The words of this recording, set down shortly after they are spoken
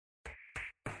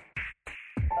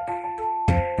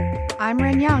I'm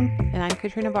Ren Young. And I'm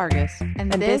Katrina Vargas.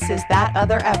 And this is That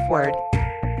Other F Word.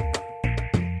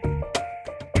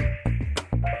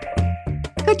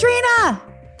 Katrina!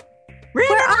 Ren,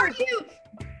 where are you?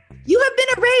 You have been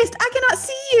erased. I cannot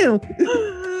see you.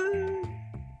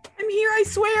 I'm here, I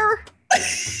swear.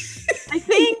 I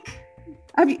think.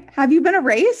 Have you been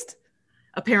erased?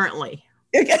 Apparently.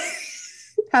 Okay.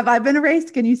 Have I been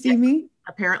erased? Can you see me?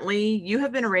 Apparently, you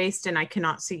have been erased and I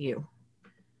cannot see you.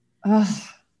 Oh,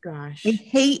 gosh. I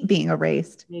hate being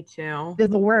erased. Me too.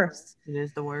 It's the worst. It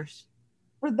is the worst.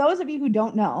 For those of you who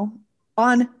don't know,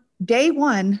 on day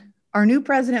one, our new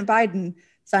President Biden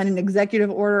signed an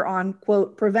executive order on,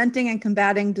 quote, preventing and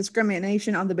combating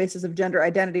discrimination on the basis of gender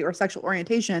identity or sexual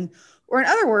orientation. Or in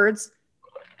other words,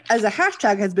 as a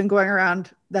hashtag has been going around,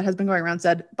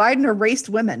 said, Biden erased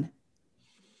women.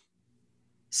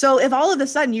 So if all of a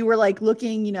sudden you were like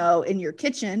looking, in your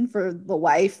kitchen for the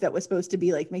wife that was supposed to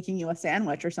be like making you a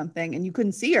sandwich or something and you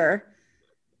couldn't see her,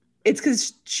 it's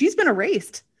because she's been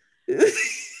erased.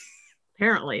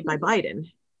 Apparently by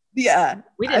Biden. Yeah.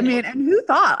 And who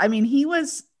thought? I mean, he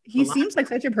seems like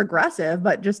such a progressive,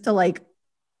 but just to like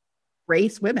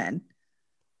race women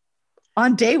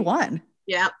on day one.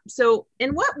 Yeah. So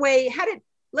in what way,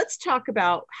 let's talk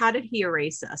about how did he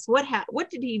erase us? What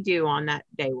did he do on that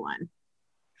day one?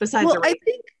 Besides,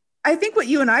 I think what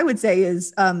you and I would say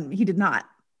is he did not.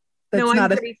 That's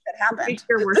not a thing that happened.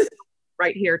 Sure we're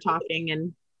right here talking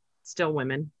and still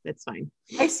women. It's fine.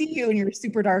 I see you in your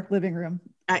super dark living room.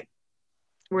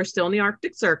 We're still in the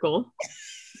Arctic Circle.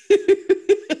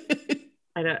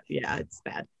 Yeah, it's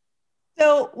bad.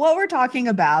 So what we're talking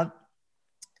about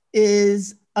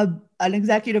is an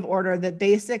executive order that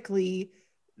basically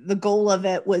the goal of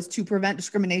it was to prevent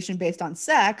discrimination based on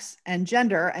sex and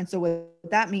gender. And so what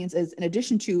that means is in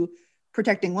addition to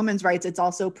protecting women's rights, it's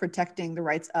also protecting the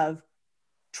rights of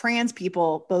trans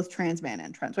people, both trans men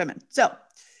and trans women. So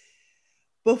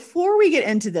before we get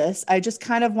into this, I just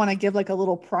kind of want to give like a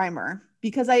little primer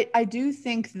because I do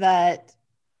think that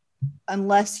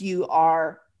unless you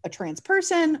are a trans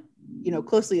person,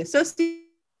 closely associated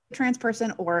with a trans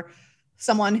person or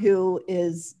someone who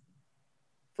is,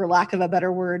 for lack of a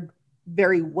better word,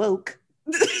 very woke,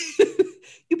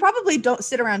 you probably don't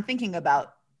sit around thinking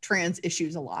about trans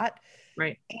issues a lot.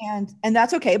 Right. And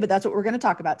that's okay, but that's what we're going to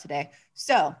talk about today.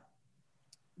 So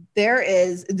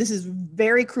this is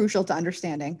very crucial to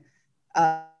understanding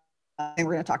thing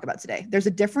we're going to talk about today. There's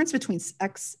a difference between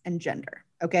sex and gender.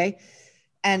 Okay.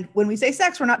 And when we say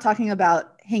sex, we're not talking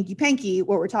about hanky panky.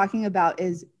 What we're talking about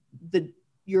is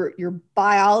your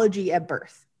biology at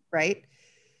birth, right?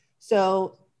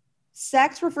 So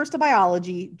sex refers to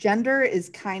biology. Gender is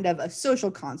kind of a social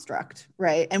construct,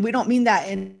 right? And we don't mean that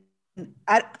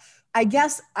I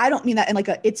guess I don't mean that in like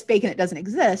it's fake and it doesn't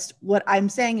exist. What I'm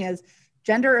saying is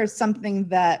gender is something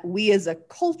that we as a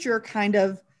culture kind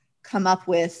of come up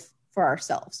with for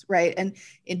ourselves, right? And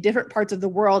in different parts of the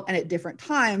world and at different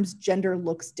times, gender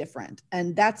looks different.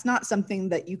 And that's not something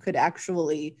that you could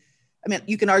actually,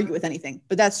 you can argue with anything,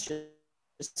 but that's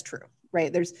just true,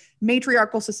 right? There's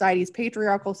matriarchal societies,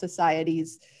 patriarchal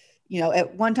societies.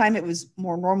 At one time it was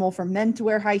more normal for men to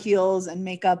wear high heels and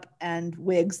makeup and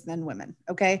wigs than women,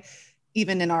 okay?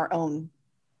 Even in our own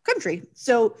country.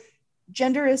 So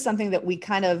gender is something that we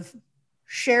kind of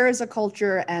share as a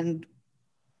culture and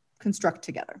construct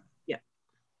together. Yeah.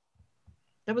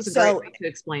 That was a great way to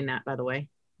explain that, by the way.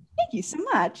 Thank you so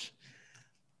much.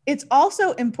 It's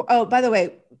also important. Oh, by the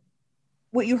way,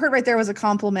 what you heard right there was a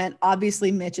compliment.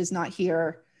 Obviously, Mitch is not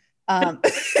here.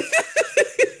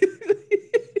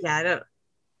 Yeah, I don't.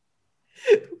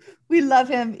 We love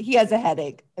him. He has a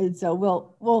headache. And so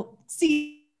we'll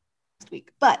see next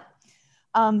week. But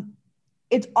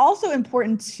it's also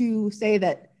important to say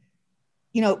that,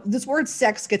 this word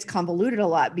sex gets convoluted a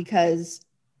lot because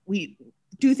we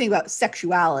do think about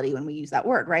sexuality when we use that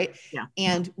word, right? Yeah.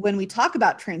 And when we talk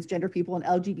about transgender people and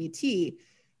LGBT,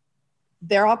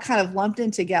 they're all kind of lumped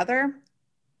in together.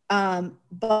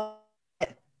 But,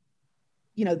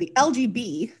 the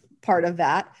LGB part of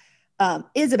that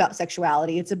is about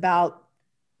sexuality. It's about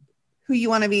who you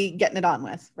want to be getting it on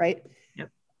with, right? Yep.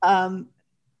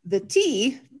 The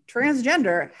T,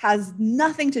 transgender, has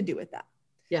nothing to do with that.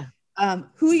 Yeah.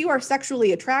 Who you are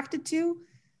sexually attracted to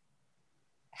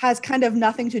has kind of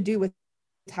nothing to do with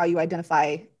how you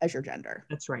identify as your gender.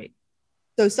 That's right.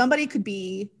 So somebody could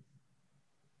be,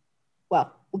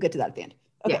 well, we'll get to that at the end.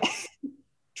 Okay.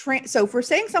 Yeah. So if we're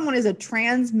saying someone is a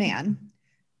trans man,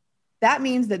 that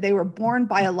means that they were born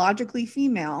biologically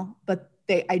female, but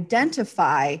they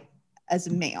identify as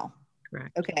male.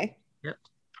 Correct. Okay. Yep.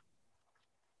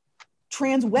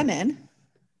 Trans women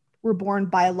were born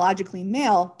biologically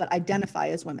male but identify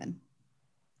as women.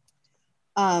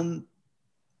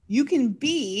 You can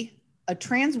be a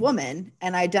trans woman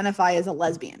and identify as a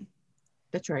lesbian.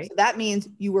 That's right. So that means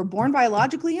you were born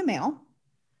biologically a male,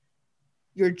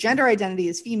 your gender identity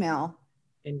is female,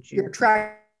 And you're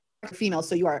attracted to female,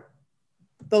 so you are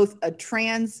both a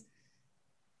trans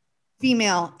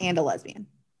female and a lesbian.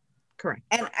 correct.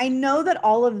 And I know that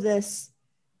all of this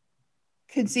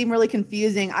could seem really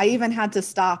confusing. I even had to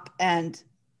stop and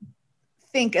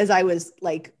think as I was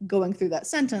like going through that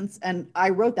sentence, and I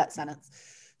wrote that sentence.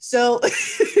 So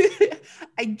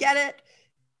I get it.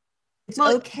 It's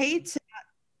okay to.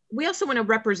 We also want to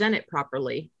represent it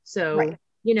properly. So, Right.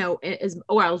 you know,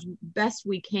 as best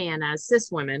we can as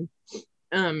cis women,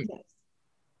 Yes.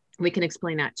 we can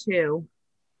explain that too.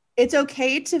 It's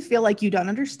okay to feel like you don't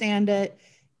understand it.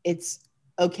 It's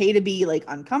okay to be like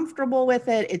uncomfortable with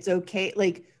it. It's okay.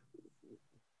 Like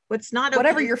What's not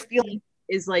whatever okay you're feeling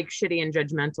is like shitty and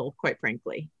judgmental, quite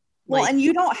frankly. Well, Like, and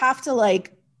you don't have to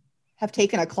like have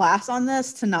taken a class on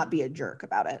this to not be a jerk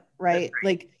about it, right?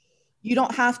 Like you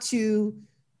don't have to,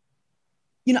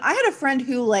 you know, I had a friend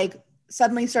who like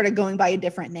suddenly started going by a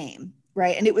different name,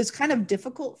 right? And it was kind of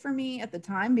difficult for me at the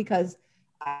time because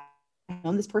I've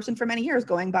known this person for many years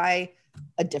going by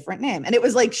a different name. And it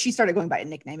was like she started going by a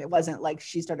nickname. It wasn't like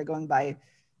she started going by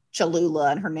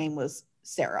Cholula and her name was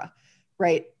Sarah,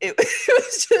 right? It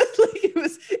was just like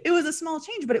it was a small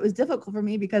change, but it was difficult for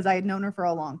me because I had known her for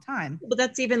a long time. but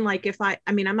that's even like if I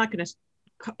mean, I'm not going to,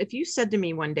 if you said to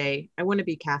me one day, I want to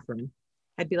be Catherine,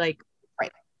 I'd be like,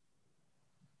 right.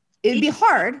 It'd be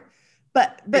hard,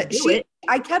 but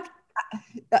I kept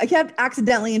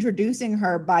accidentally introducing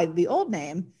her by the old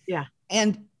name. Yeah.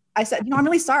 And I said, I'm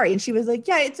really sorry. And she was like,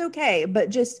 yeah, it's okay. But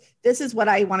just, this is what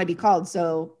I want to be called.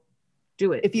 So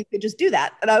do it. If you could just do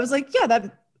that. And I was like, yeah,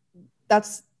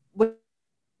 that's what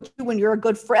you do when you're a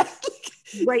good friend.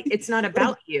 Right. It's not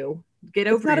about you. Get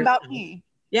over it. It's not about me.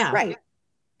 Yeah. Right.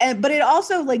 But it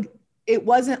also like, it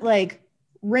wasn't like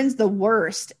Rin's the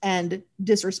worst and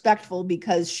disrespectful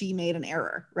because she made an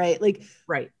error. Right. Like,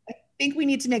 right. I think we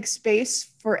need to make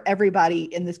space for everybody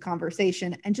in this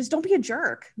conversation and just don't be a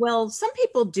jerk. Well, some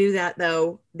people do that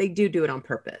though. They do it on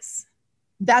purpose.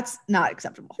 That's not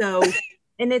acceptable. So,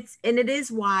 and it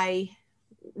is why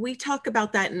we talk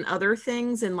about that in other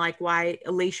things, and like why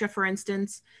Alicia, for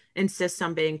instance, insists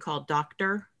on being called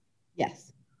doctor.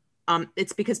 Yes.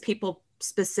 It's because people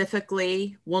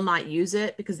specifically will not use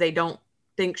it because they don't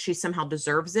think she somehow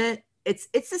deserves it. It's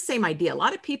the same idea. A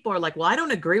lot of people are like, well, I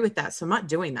don't agree with that, so I'm not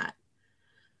doing that.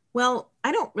 Well,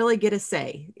 I don't really get a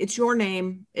say. It's your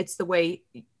name. It's the way,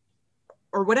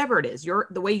 or whatever it is,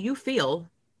 the way you feel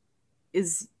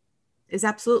is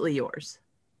absolutely yours.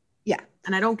 Yeah.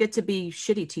 And I don't get to be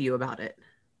shitty to you about it.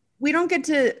 We don't get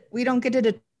to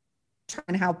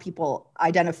determine how people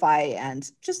identify,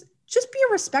 and just be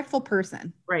a respectful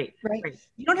person. Right.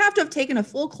 You don't have to have taken a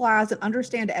full class and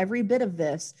understand every bit of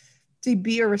this to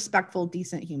be a respectful,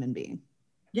 decent human being.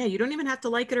 Yeah. You don't even have to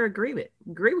like it or agree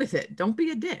with it. Don't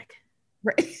be a dick.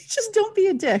 Right. Just don't be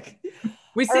a dick.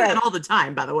 We say that all the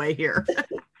time, by the way, here.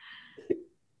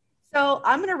 So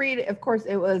I'm going to read, of course,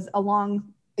 it was a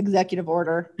long executive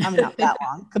order. I mean, not that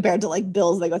long compared to like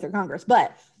bills that go through Congress,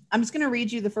 but I'm just going to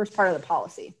read you the first part of the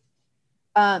policy.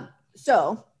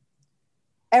 So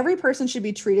every person should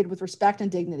be treated with respect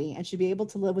and dignity and should be able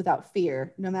to live without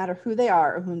fear, no matter who they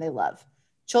are or whom they love.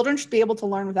 Children should be able to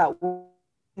learn without worrying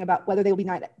about whether they will be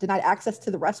denied access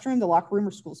to the restroom, the locker room,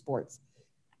 or school sports.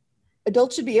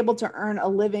 Adults should be able to earn a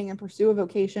living and pursue a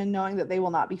vocation knowing that they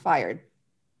will not be fired,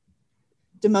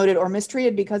 demoted, or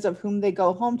mistreated because of whom they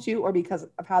go home to or because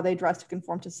of how they dress to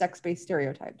conform to sex-based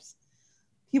stereotypes.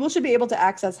 People should be able to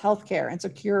access health care and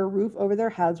secure a roof over their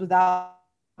heads without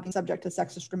being subject to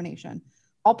sex discrimination.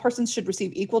 All persons should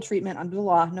receive equal treatment under the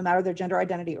law, no matter their gender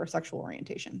identity or sexual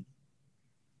orientation.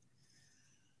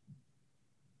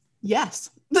 Yes.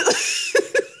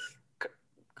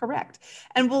 Correct.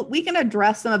 And we can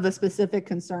address some of the specific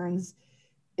concerns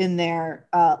in there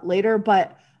later,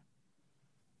 but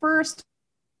first,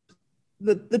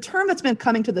 the term that's been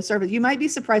coming to the surface, you might be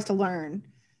surprised to learn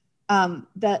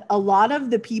that a lot of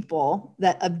the people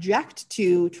that object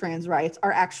to trans rights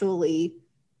are actually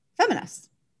feminists.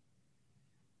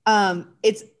 And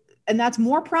that's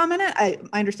more prominent. My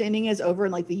understanding is over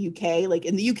in like the UK. Like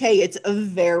in the UK, it's a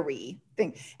very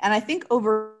thing. And I think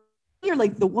over here,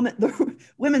 like the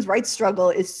women's rights struggle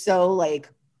is so like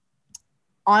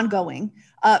ongoing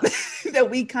that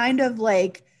we kind of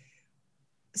like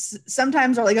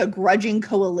sometimes are like a grudging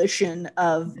coalition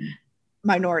of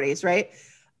minorities, right?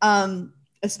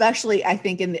 Especially I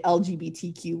think in the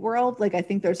LGBTQ world, like I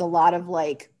think there's a lot of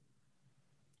like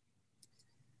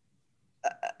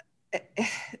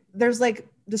there's like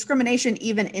discrimination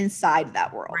even inside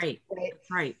that world. Right. Right.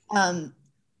 Right.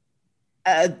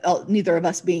 Neither of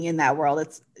us being in that world,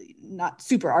 it's not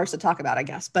super ours to talk about, I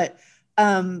guess. But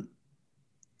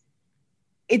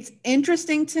it's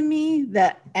interesting to me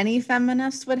that any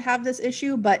feminist would have this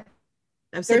issue, but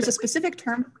there's a specific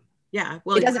term. Yeah.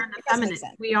 Well,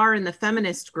 we are in the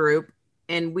feminist group,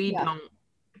 and we don't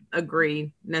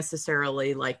agree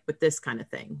necessarily like with this kind of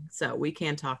thing. So we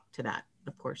can talk to that,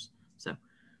 of course.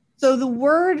 So the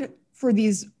word for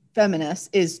these feminists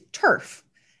is TERF,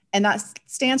 and that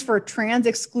stands for trans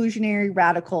exclusionary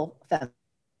radical feminists.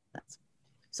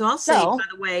 So I'll say, by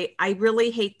the way, I really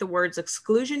hate the words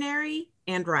exclusionary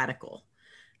and radical.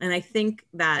 And I think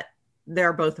that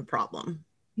they're both a problem.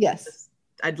 Yes.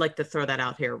 I'd like to throw that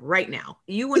out here right now.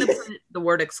 You want to put the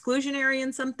word exclusionary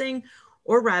in something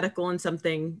or radical in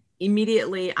something,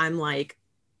 immediately I'm like,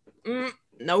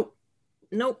 nope,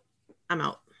 I'm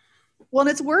out. Well,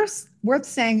 and it's worth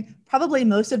saying probably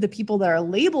most of the people that are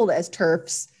labeled as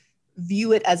TERFs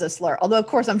view it as a slur. Although, of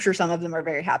course, I'm sure some of them are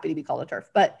very happy to be called a TERF,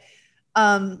 but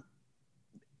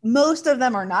most of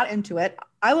them are not into it.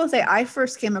 I will say I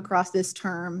first came across this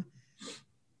term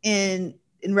in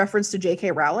reference to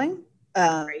J.K. Rowling,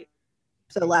 right.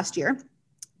 So last year,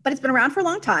 but it's been around for a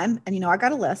long time, and I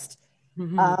got a list.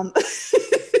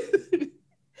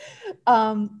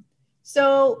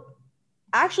 So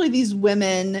actually, these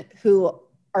women who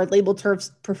are labeled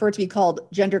TERFs prefer to be called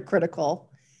gender critical,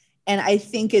 and I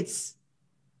think it's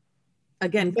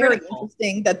again very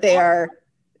interesting that they are.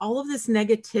 All of this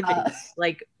negativity,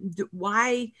 like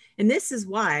why, and this is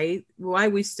why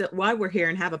we're here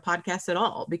and have a podcast at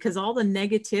all, because all the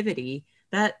negativity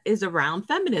that is around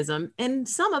feminism, and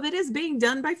some of it is being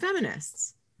done by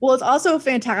feminists. Well, it's also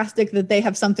fantastic that they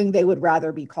have something they would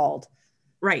rather be called.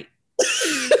 Right.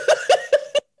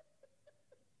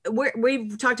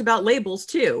 We've talked about labels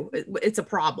too. It's a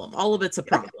problem. All of it's a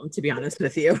problem, to be honest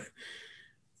with you.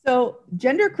 So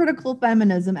gender critical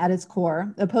feminism at its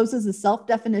core opposes the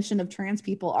self-definition of trans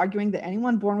people, arguing that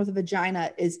anyone born with a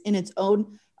vagina is in its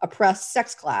own oppressed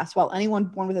sex class, while anyone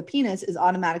born with a penis is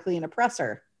automatically an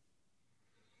oppressor.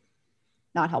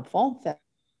 Not helpful.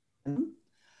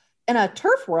 In a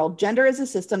TERF world, gender is a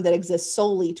system that exists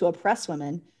solely to oppress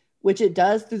women, which it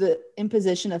does through the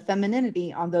imposition of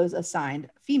femininity on those assigned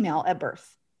female at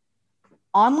birth.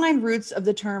 Online roots of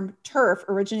the term TERF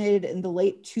originated in the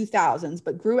late 2000s,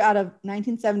 but grew out of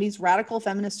 1970s radical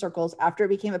feminist circles after it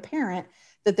became apparent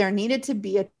that there needed to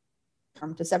be a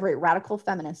term to separate radical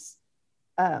feminists.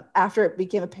 After it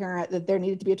became apparent that there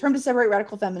needed to be a term to separate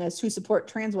radical feminists who support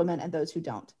trans women and those who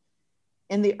don't.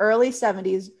 In the early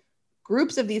 70s,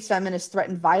 groups of these feminists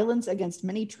threatened violence against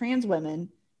many trans women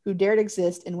who dared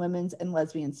exist in women's and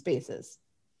lesbian spaces.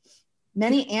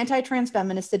 Many anti-trans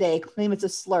feminists today claim it's a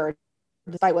slur,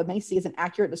 despite what many see as an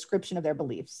accurate description of their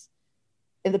beliefs.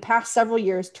 In the past several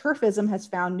years, TERFism has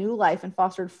found new life and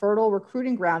fostered fertile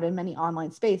recruiting ground in many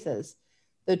online spaces.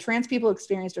 Though trans people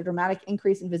experienced a dramatic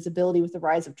increase in visibility with the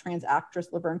rise of trans actress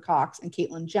Laverne Cox and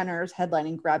Caitlyn Jenner's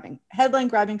headline grabbing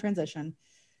transition,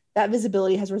 that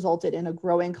visibility has resulted in a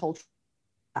growing cultural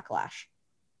backlash.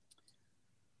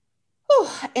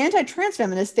 Anti-trans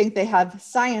feminists think they have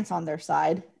science on their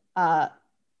side,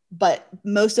 but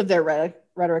most of their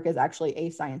rhetoric is actually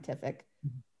ascientific.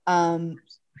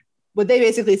 What they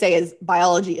basically say is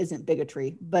biology isn't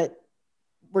bigotry, but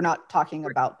we're not talking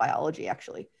about biology,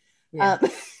 actually. Yeah.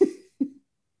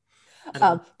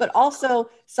 But also,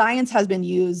 science has been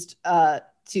used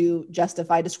to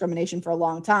justify discrimination for a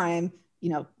long time.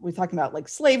 We're talking about like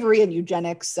slavery and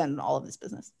eugenics and all of this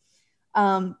business.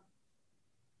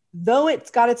 Though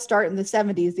it's got its start in the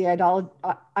 70s, the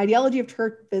ideology of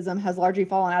TERFism has largely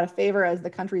fallen out of favor as the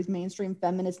country's mainstream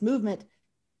feminist movement,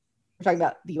 we're talking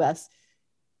about the US,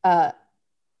 has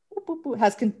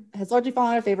largely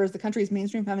fallen out of favor as the country's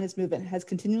mainstream feminist movement has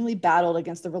continually battled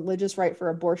against the religious right for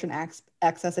abortion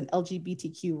access and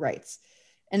LGBTQ rights.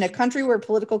 In a country where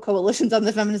political coalitions on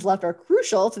the feminist left are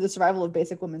crucial to the survival of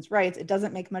basic women's rights, it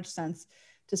doesn't make much sense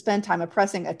to spend time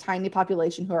oppressing a tiny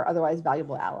population who are otherwise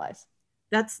valuable allies.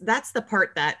 That's the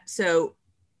part that, so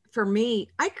for me,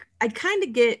 I kind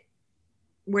of get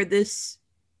where this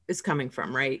is coming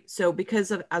from, right? So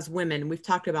because of, as women, we've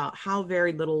talked about how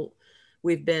very little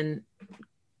we've been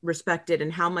respected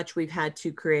and how much we've had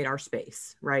to create our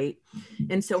space, right?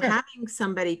 And so having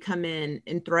somebody come in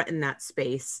and threaten that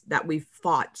space that we've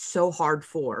fought so hard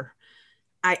for,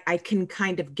 I can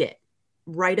kind of get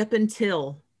right up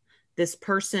until this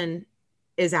person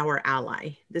is our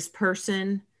ally. This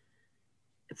person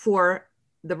for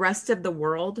the rest of the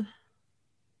world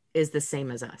is the same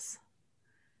as us.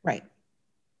 Right.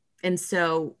 And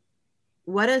so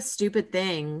what a stupid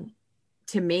thing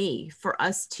to me for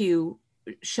us to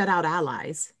shut out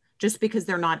allies just because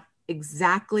they're not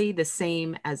exactly the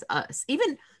same as us.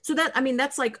 Even so that, I mean,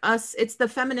 that's like us. It's the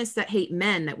feminists that hate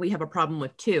men that we have a problem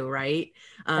with too, right?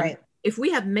 Right. If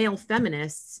we have male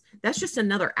feminists, that's just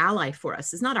another ally for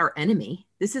us. It's not our enemy.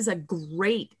 This is a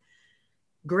great,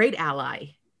 great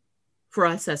ally for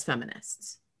us as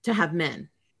feminists to have men,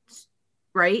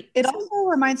 right? It also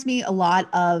reminds me a lot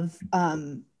of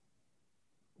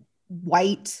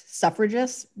white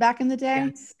suffragists back in the day.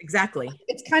 Yes, exactly.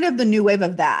 It's kind of the new wave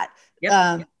of that.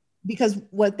 Yep. Because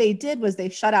what they did was they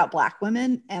shut out Black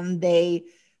women and they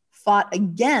fought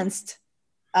against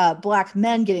Black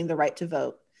men getting the right to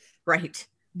vote. Right.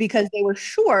 Because they were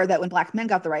sure that when Black men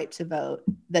got the right to vote,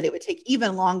 that it would take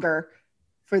even longer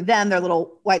for them, their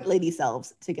little white lady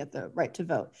selves, to get the right to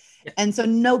vote. Yeah. And so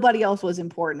nobody else was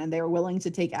important, and they were willing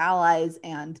to take allies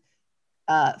and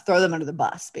throw them under the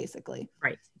bus, basically.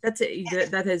 Right. That's it.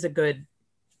 That is a good,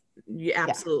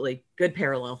 absolutely good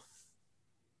parallel.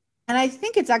 And I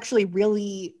think it's actually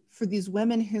really, for these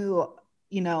women who,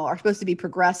 you know, are supposed to be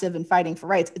progressive and fighting for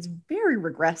rights, it's very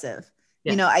regressive.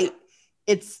 Yes. You know,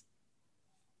 it's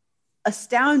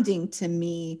astounding to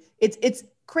me. It's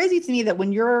crazy to me that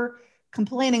when you're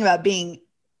complaining about being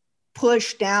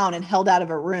pushed down and held out of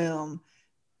a room,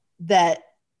 that,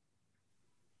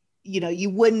 you know, you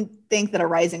wouldn't think that a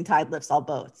rising tide lifts all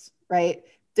boats, right?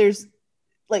 There's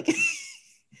like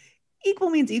equal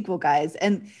means equal, guys.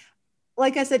 And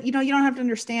like I said, you know, you don't have to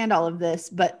understand all of this,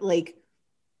 but like,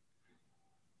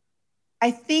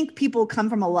 I think people come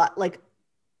from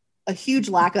a huge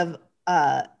lack of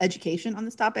education on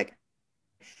this topic.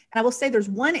 And I will say there's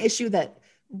one issue that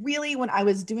really, when I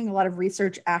was doing a lot of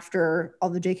research after all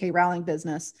the J.K. Rowling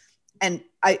business, and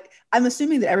I'm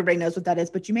assuming that everybody knows what that is,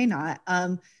 but you may not.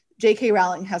 J.K.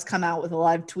 Rowling has come out with a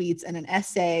lot of tweets and an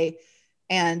essay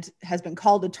and has been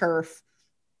called a TERF,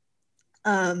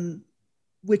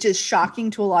 which is shocking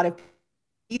to a lot of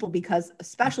people because,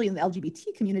 especially in the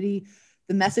LGBT community,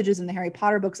 the messages in the Harry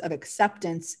Potter books of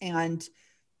acceptance and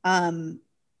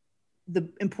the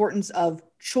importance of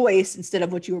choice instead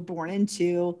of what you were born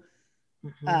into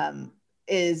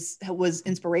was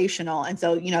inspirational. And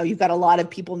so, you know, you've got a lot of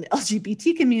people in the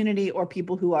LGBT community or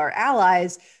people who are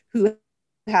allies who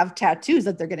have tattoos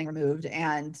that they're getting removed,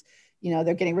 and, you know,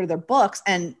 they're getting rid of their books.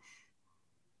 And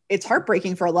it's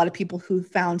heartbreaking for a lot of people who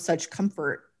found such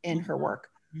comfort in her work.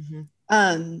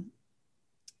 And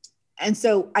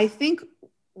so I think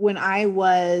when I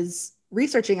was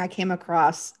researching, I came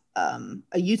across a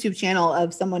YouTube channel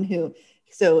of someone who,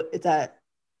 so it's a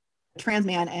trans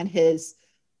man and his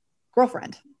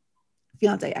girlfriend,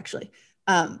 fiance actually,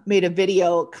 made a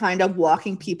video kind of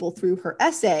walking people through her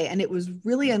essay. And it was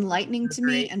really enlightening to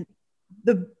me. And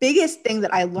the biggest thing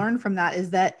that I learned from that is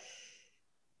that,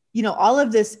 you know, all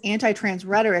of this anti-trans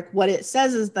rhetoric, what it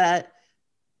says is that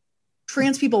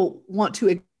trans people want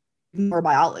to ignore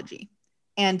biology.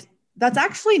 And that's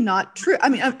actually not true. I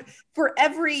mean, for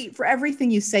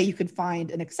everything you say, you could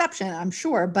find an exception, I'm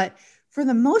sure. But for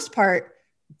the most part,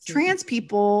 trans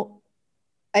people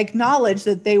acknowledge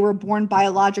that they were born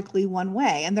biologically one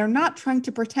way, and they're not trying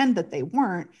to pretend that they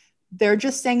weren't. They're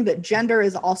just saying that gender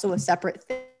is also a separate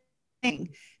thing.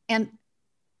 And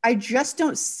I just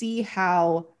don't see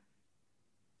how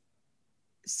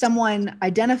someone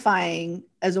identifying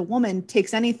as a woman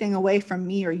takes anything away from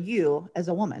me or you as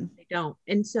a woman. They don't.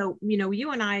 And so, you know,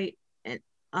 you and I,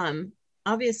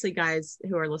 obviously, guys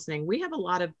who are listening, we have a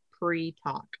lot of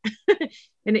pre-talk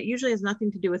and it usually has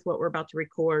nothing to do with what we're about to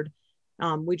record.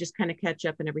 We just kind of catch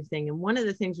up and everything. And one of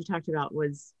the things we talked about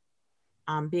was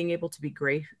being able to be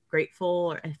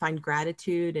grateful and find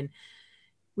gratitude. And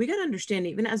we got to understand,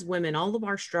 even as women, all of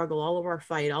our struggle, all of our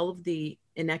fight, all of the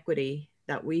inequity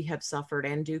that we have suffered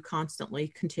and do constantly,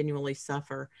 continually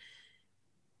suffer.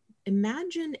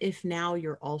 Imagine if now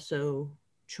you're also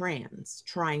trans,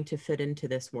 trying to fit into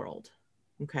this world.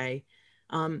 Okay.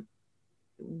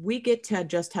 We get to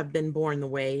just have been born the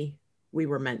way we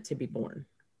were meant to be born,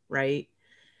 right?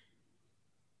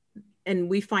 And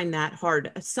we find that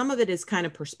hard. Some of it is kind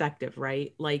of perspective,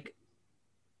 right? Like,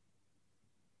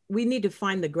 we need to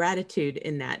find the gratitude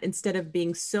in that instead of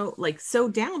being so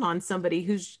down on somebody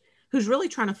who's really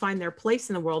trying to find their place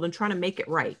in the world and trying to make it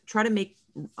right, try to make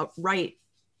right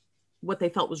what they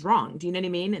felt was wrong. Do you know what I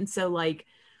mean? And so like,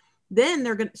 then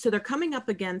they're coming up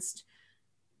against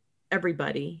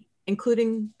everybody,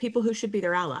 including people who should be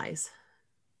their allies.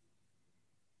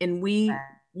 And we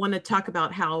want to talk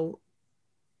about how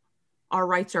our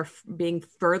rights are being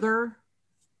further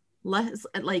less,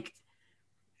 like,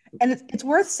 And it's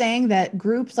worth saying that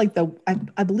groups like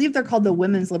I believe they're called the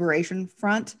Women's Liberation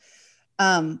Front,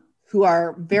 who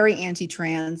are very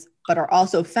anti-trans, but are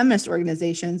also feminist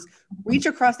organizations, reach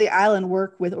across the aisle and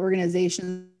work with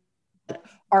organizations that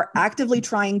are actively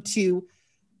trying to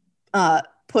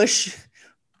push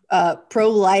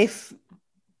pro-life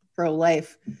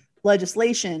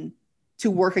legislation to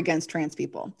work against trans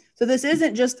people. So this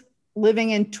isn't just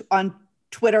living on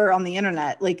Twitter, on the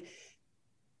internet. Like,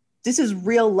 this is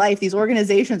real life. These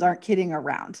organizations aren't kidding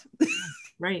around.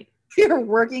 Right. They're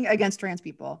working against trans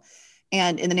people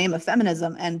and in the name of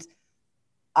feminism. And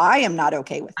I am not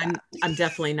okay with that. I'm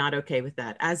definitely not okay with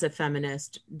that. As a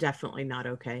feminist, definitely not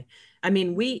okay. I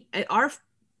mean, we've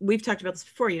talked about this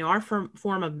before, you know, our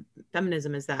form of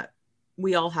feminism is that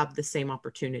we all have the same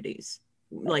opportunities.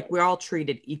 Like, we're all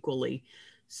treated equally.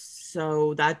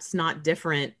 So that's not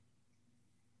different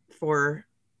for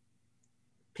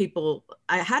people.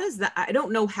 How does that, I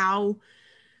don't know how,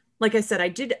 like I said, I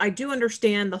do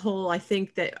understand the whole, I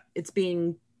think that it's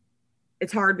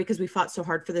hard because we fought so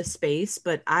hard for this space,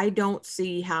 but I don't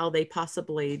see how they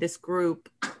possibly, this group,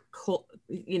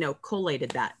 collated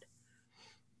that.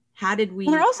 How did we?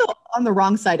 Well, they're also on the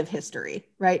wrong side of history,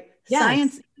 right? Yes.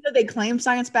 Science, even though they claim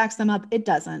science backs them up, it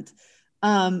doesn't.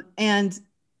 And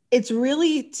it's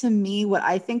really, to me, what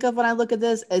I think of when I look at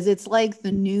this is it's like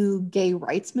the new gay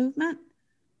rights movement,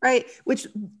 right? Which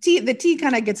the T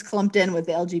kind of gets clumped in with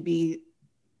the LGBT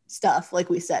stuff, like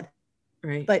we said.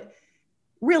 Right. But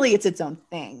really, it's its own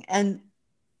thing. And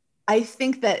I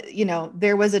think that, you know,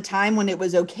 there was a time when it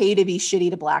was okay to be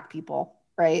shitty to Black people,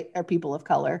 right? Or people of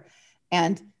color.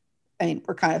 And I mean,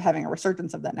 we're kind of having a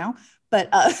resurgence of that now. But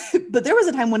but there was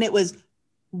a time when it was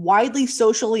widely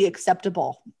socially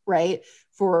acceptable, right?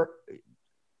 For,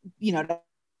 you know,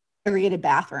 segregated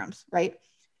bathrooms, right?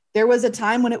 There was a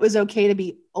time when it was okay to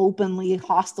be openly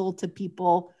hostile to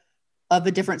people of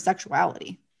a different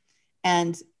sexuality.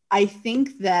 And I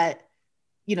think that,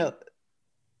 you know,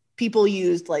 people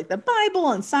used like the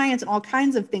Bible and science and all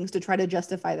kinds of things to try to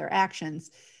justify their actions.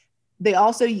 They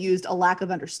also used a lack of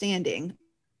understanding,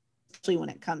 especially when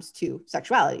it comes to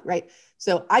sexuality, right?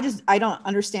 So I don't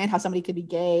understand how somebody could be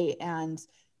gay. And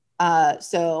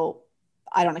so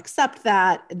I don't accept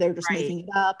that. They're just making it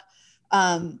up.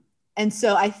 And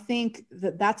so I think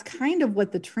that that's kind of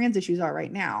what the trans issues are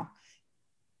right now.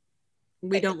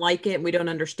 We don't like it. We don't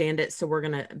understand it. So we're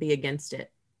going to be against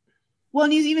it. Well,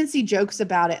 and you even see jokes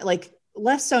about it, like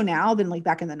less so now than like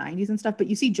back in the 90s and stuff, but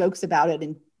you see jokes about it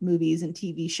in movies and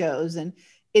TV shows, and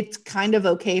it's kind of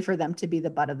okay for them to be the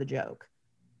butt of the joke.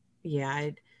 Yeah.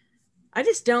 I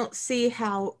just don't see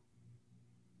how,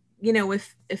 you know,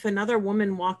 if another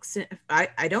woman walks in,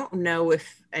 I don't know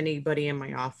if anybody in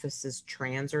my office is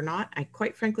trans or not. I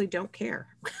quite frankly don't care.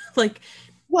 Like,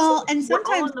 well, and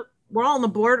sometimes we're all on the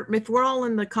board. If we're all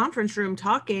in the conference room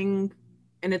talking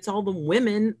and it's all the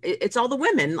women, it's all the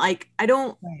women. Like, I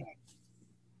don't. Right.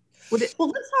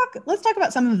 Well, let's talk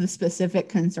about some of the specific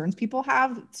concerns people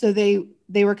have. So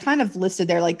they were kind of listed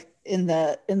there, like in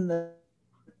the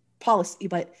policy,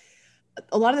 but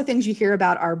a lot of the things you hear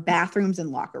about are bathrooms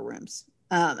and locker rooms.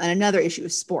 And another issue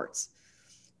is sports.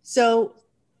 So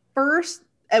first,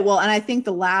 well, and I think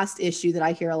the last issue that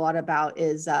I hear a lot about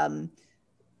is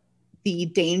the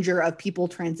danger of people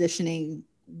transitioning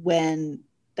when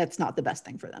that's not the best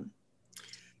thing for them.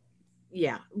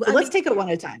 Yeah. So let's take it one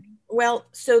at a time. Well,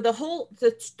 so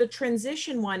the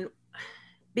transition one,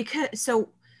 because so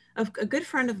a good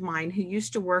friend of mine who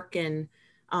used to work in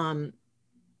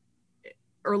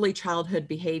early childhood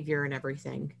behavior and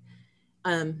everything,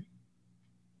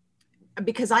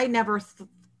 because I never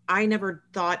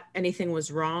thought anything was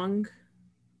wrong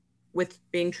with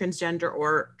being transgender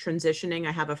or transitioning.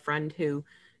 I have a friend who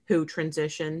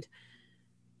transitioned,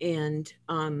 and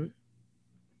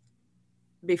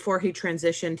before he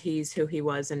transitioned, he's who he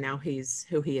was, and now he's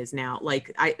who he is now.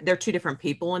 Like, they're two different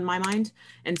people in my mind,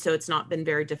 and so it's not been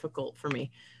very difficult for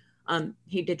me.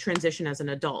 He did transition as an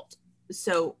adult.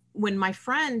 So when my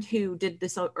friend who did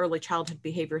this early childhood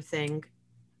behavior thing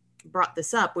brought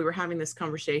this up, we were having this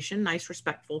conversation, nice,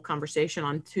 respectful conversation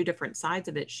on two different sides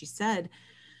of it. She said,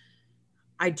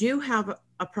 I do have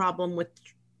a problem with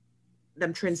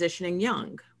them transitioning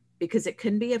young because it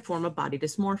can be a form of body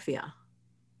dysmorphia,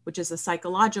 which is a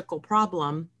psychological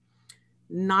problem,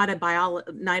 not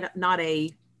a,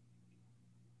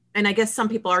 and I guess some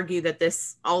people argue that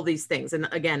all these things, and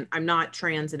again, I'm not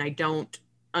trans and I don't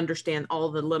understand all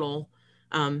the little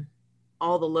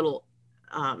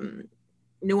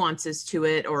nuances to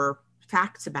it or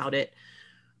facts about it,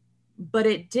 but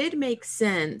it did make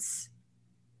sense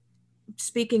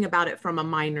speaking about it from a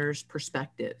minor's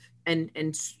perspective.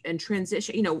 and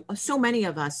transition. You know, so many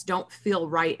of us don't feel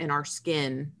right in our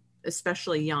skin,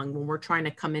 especially young, when we're trying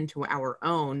to come into our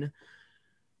own.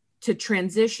 To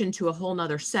transition to a whole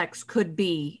nother sex could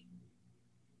be,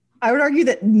 I would argue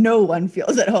that no one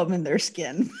feels at home in their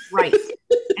skin. right.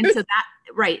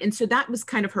 And so that was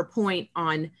kind of her point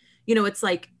on, you know, it's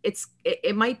like,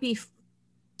 it might be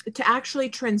to actually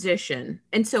transition.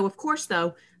 And so of course,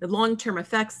 though, the long-term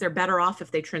effects, they're better off if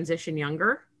they transition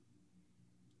younger,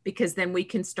 because then we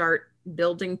can start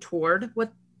building toward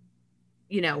what,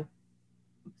 you know.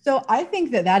 So I think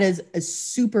that is a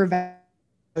super valid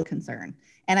concern.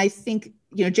 And I think,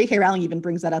 you know, J.K. Rowling even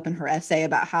brings that up in her essay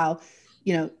about how,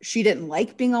 you know, she didn't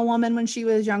like being a woman when she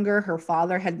was younger. Her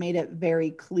father had made it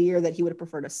very clear that he would have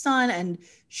preferred a son. And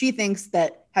she thinks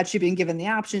that had she been given the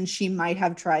option, she might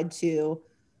have tried to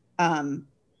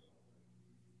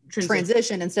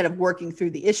transition instead of working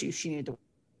through the issues she needed to work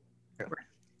through.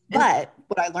 Right. But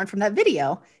what I learned from that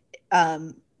video,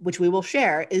 which we will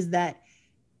share, is that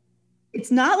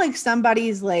it's not like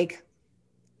somebody's like,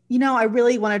 you know, I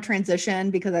really want to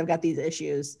transition because I've got these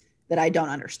issues that I don't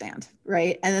understand,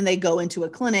 right? And then they go into a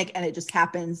clinic and it just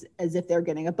happens as if they're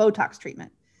getting a Botox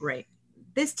treatment. Right.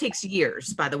 This takes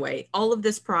years, by the way. All of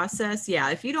this process,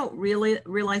 yeah, if you don't really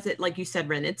realize it, like you said,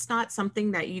 Ren, it's not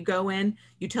something that you go in,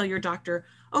 you tell your doctor,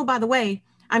 oh, by the way,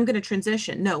 I'm going to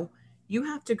transition. No, you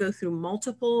have to go through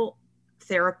multiple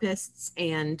therapists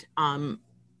and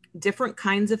different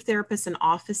kinds of therapists and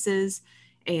offices,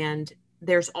 and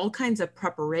there's all kinds of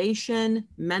preparation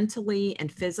mentally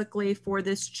and physically for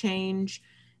this change.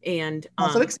 And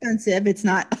also expensive. It's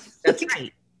not. That's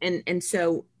right. And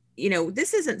so, you know,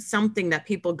 this isn't something that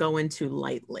people go into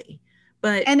lightly,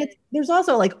 but. And there's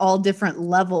also like all different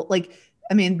level. Like,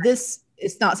 I mean, this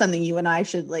is not something you and I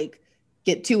should like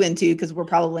get too into because we're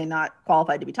probably not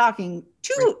qualified to be talking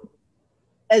to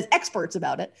as experts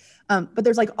about it. But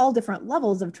there's like all different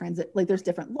levels of transit. Like there's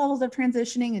different levels of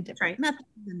transitioning and different methods.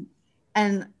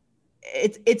 And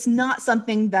it's not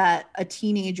something that a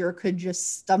teenager could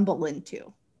just stumble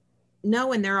into.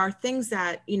 No, and there are things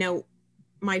that, you know,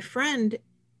 my friend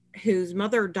whose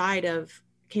mother died of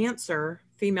cancer,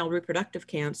 female reproductive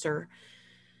cancer,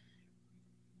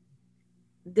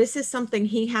 this is something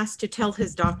he has to tell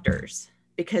his doctors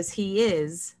because he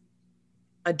is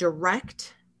a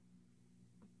direct,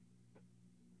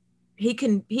 he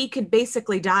could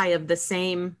basically die of the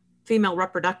same female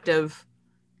reproductive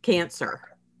cancer,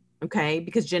 okay?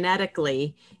 Because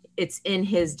genetically, it's in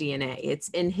his DNA, it's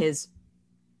in his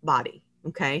body,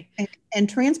 okay? And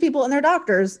trans people and their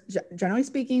doctors, generally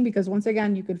speaking, because once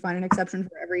again, you could find an exception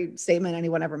for every statement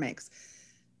anyone ever makes.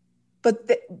 But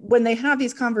when they have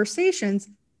these conversations,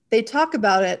 they talk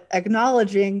about it,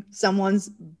 acknowledging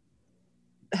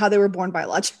how they were born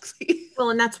biologically.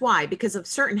 Well, and that's why, because of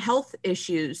certain health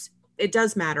issues, it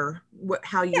does matter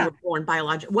how you were born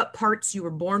biologically, what parts you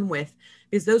were born with,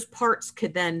 because those parts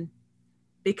could then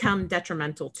become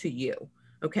detrimental to you.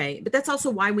 Okay. But that's also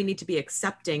why we need to be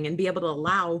accepting and be able to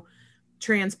allow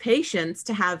trans patients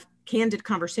to have candid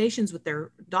conversations with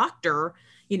their doctor.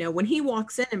 You know, when he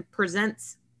walks in and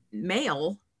presents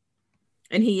male,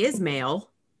 and he is male,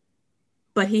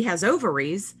 but he has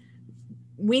ovaries,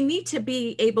 we need to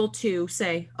be able to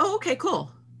say, oh, okay,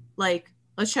 cool. Like,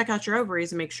 let's check out your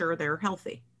ovaries and make sure they're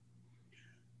healthy.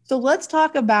 So let's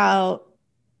talk about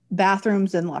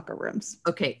bathrooms and locker rooms.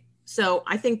 Okay. So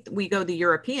I think we go the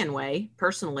European way,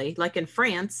 personally. Like in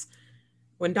France,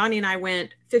 when Donnie and I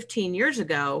went 15 years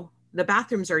ago, the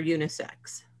bathrooms are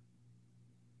unisex.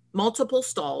 Multiple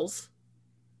stalls.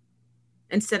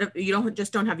 Instead of, you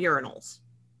don't have urinals.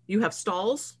 You have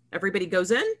stalls. Everybody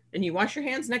goes in and you wash your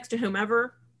hands next to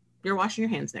whomever you're washing your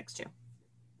hands next to.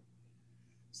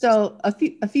 So a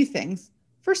few things.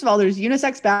 First of all, there's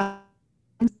unisex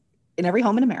bathrooms in every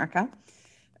home in America.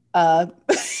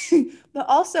 But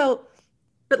also,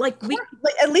 at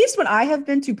least when I have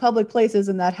been to public places,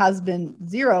 and that has been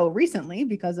zero recently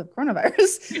because of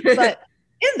coronavirus, but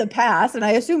in the past, and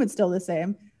I assume it's still the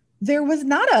same, there was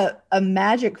not a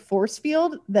magic force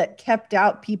field that kept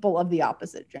out people of the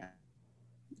opposite gender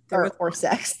or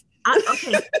sex.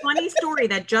 Okay, funny story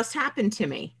that just happened to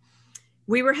me.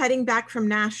 We were heading back from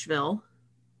Nashville.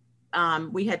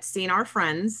 We had seen our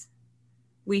friends.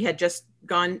 We had just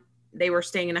gone. They were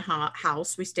staying in a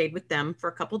house. We stayed with them for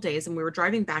a couple of days, and we were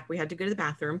driving back. We had to go to the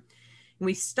bathroom, and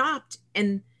we stopped,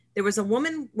 and there was a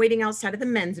woman waiting outside of the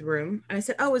men's room. And I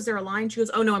said, "Oh, is there a line?" She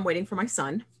goes, "Oh no, I'm waiting for my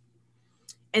son."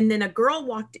 And then a girl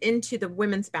walked into the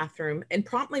women's bathroom and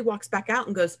promptly walks back out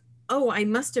and goes, "Oh, I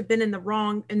must have been in the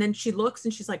wrong." And then she looks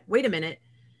and she's like, "Wait a minute."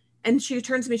 And she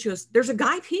turns to me, she goes, "There's a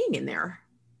guy peeing in there."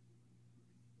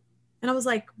 And I was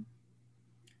like,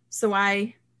 So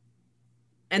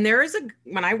and there is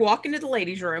when I walk into the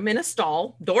ladies' room in a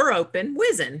stall, door open,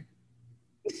 whizzing.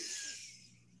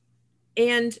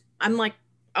 And I'm like,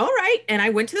 all right. And I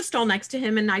went to the stall next to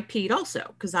him and I peed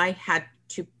also because I had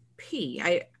to pee.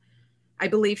 I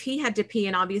believe he had to pee,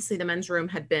 and obviously the men's room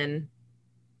had been,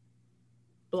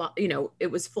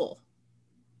 it was full.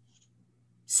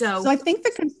 So I think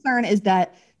the concern is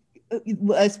that,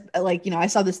 like, I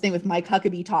saw this thing with Mike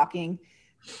Huckabee talking.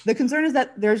 The concern is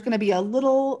that there's going to be a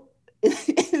little,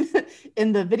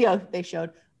 in the video they showed,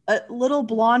 a little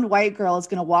blonde white girl is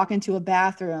going to walk into a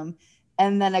bathroom,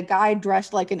 and then a guy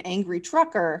dressed like an angry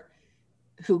trucker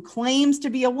who claims to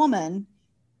be a woman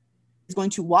is going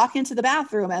to walk into the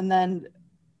bathroom and then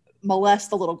molest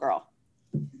the little girl.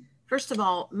 First of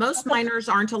all, most minors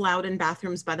aren't allowed in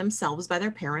bathrooms by themselves, by their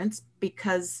parents,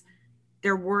 because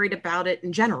they're worried about it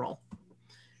in general.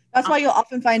 That's why you'll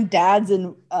often find dads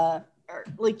and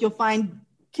you'll find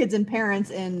kids and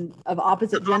parents of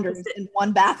opposite genders in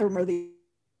one bathroom or the.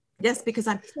 Yes, because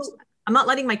I'm not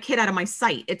letting my kid out of my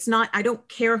sight. It's not, I don't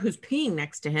care who's peeing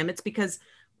next to him. It's because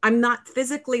I'm not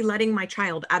physically letting my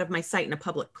child out of my sight in a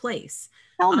public place.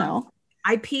 Hell no.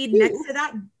 I peed next to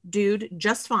that dude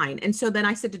just fine. And so then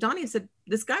I said to Donnie, I said,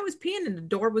 this guy was peeing and the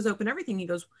door was open, everything. He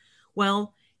goes,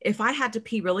 well, if I had to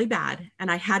pee really bad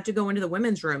and I had to go into the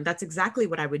women's room, that's exactly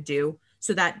what I would do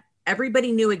so that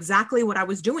everybody knew exactly what I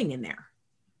was doing in there.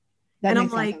 And I'm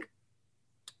like,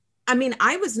 I mean,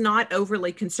 I was not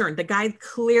overly concerned. The guy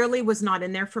clearly was not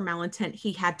in there for malintent.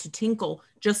 He had to tinkle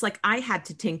just like I had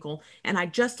to tinkle. And I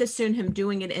just assumed him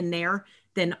doing it in there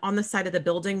than on the side of the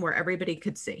building where everybody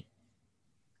could see.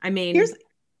 I mean,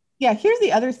 here's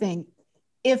the other thing.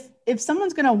 If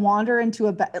someone's going to wander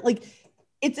into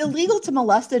it's illegal to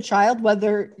molest a child,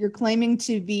 whether you're claiming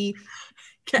to be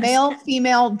male,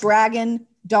 female, dragon,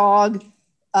 dog,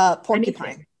 porcupine.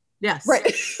 Anything. Yes. Right.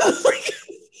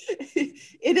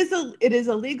 It is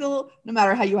illegal no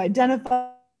matter how you identify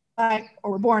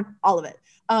or were born, all of it.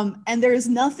 And there's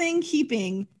nothing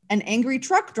keeping an angry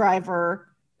truck driver.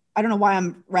 I don't know why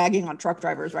I'm ragging on truck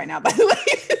drivers right now, by the way.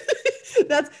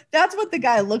 That's what the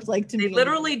guy looked like to me. They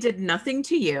literally did nothing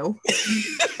to you.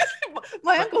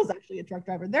 My uncle's actually a truck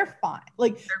driver. They're fine.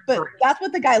 But that's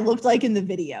what the guy looked like in the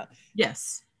video.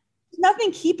 Yes.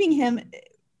 Nothing keeping him,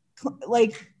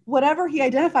 whatever he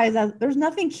identifies as, there's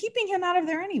nothing keeping him out of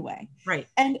there anyway. Right.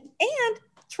 And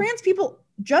trans people,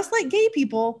 just like gay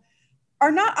people,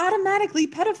 are not automatically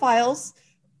pedophiles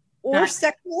or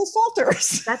sexual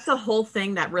assaulters. That's the whole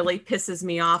thing that really pisses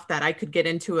me off that I could get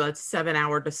into a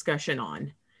 7-hour discussion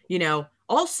on.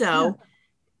 Also,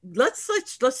 let's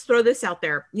throw this out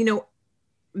there.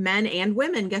 Men and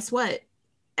women, guess what?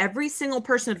 Every single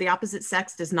person of the opposite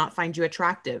sex does not find you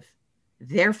attractive.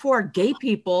 Therefore, gay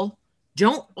people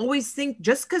don't always think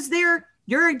just because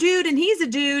you're a dude and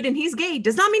he's gay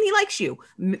does not mean he likes you.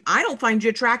 I don't find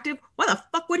you attractive. Why the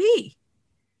fuck would he?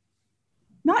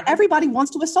 Not everybody wants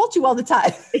to assault you all the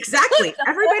time. Exactly.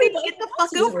 Everybody get the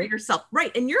fuck over yourself.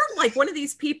 Right. And you're like one of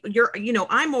these people,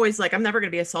 I'm always like, I'm never going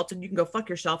to be assaulted. You can go fuck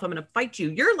yourself. I'm going to fight you.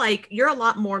 You're a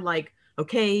lot more like,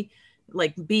 okay,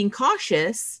 like being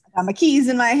cautious. I got my keys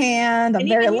in my hand. I'm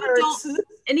very alert.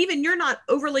 And even you're not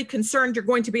overly concerned you're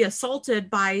going to be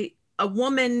assaulted by a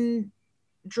woman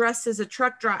dressed as a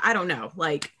truck driver. I don't know.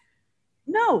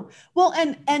 No. Well,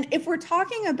 and if we're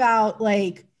talking about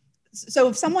so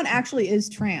if someone actually is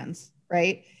trans,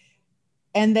 right,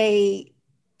 and they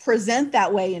present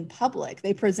that way in public,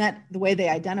 they present the way they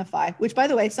identify, which, by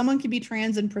the way, someone can be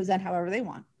trans and present however they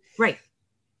want. Right.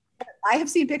 I have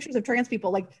seen pictures of trans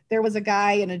people. There was a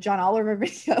guy in a John Oliver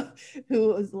video who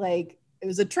was it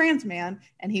was a trans man,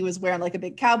 and he was wearing a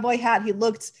big cowboy hat. He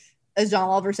looked, as John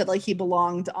Oliver said, like he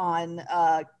belonged on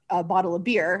a bottle of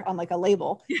beer on a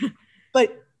label. Yeah.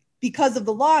 But because of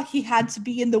the law, he had to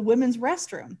be in the women's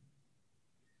restroom.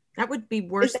 That would be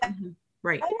worse.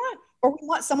 Right. Or we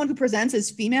want someone who presents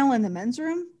as female in the men's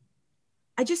room.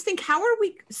 I just think,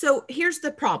 so here's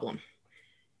the problem.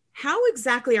 How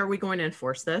exactly are we going to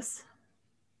enforce this?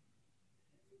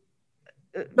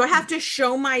 Do I have to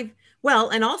show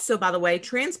and also, by the way,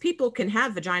 trans people can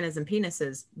have vaginas and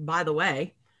penises, by the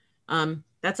way.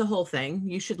 That's a whole thing.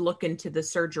 You should look into the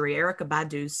surgery. Erykah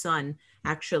Badu's son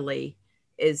actually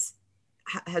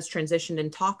has transitioned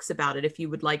and talks about it. If you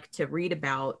would like to read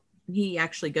about, he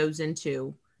actually goes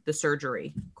into the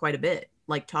surgery quite a bit,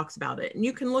 talks about it. And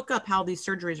you can look up how these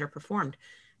surgeries are performed.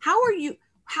 How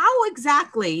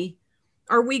exactly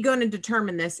are we going to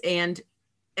determine this and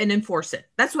enforce it?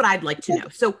 That's what I'd like to know.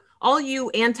 So all you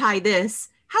anti this,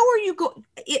 how are you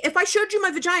if I showed you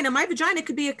my vagina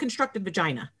could be a constructed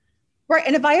vagina. Right.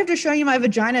 And if I have to show you my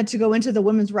vagina to go into the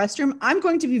women's restroom, I'm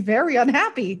going to be very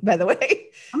unhappy, by the way.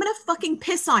 I'm going to fucking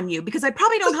piss on you because I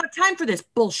probably don't have time for this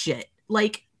bullshit.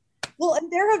 Like, well, and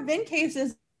there have been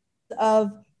cases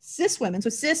of cis women. So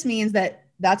cis means that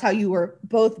that's how you were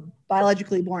both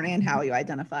biologically born and how you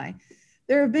identify.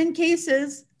 There have been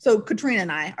cases. So Katrina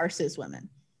and I are cis women.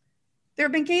 There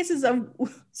have been cases of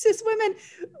cis women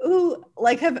who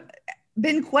like have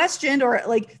been questioned, or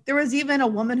like there was even a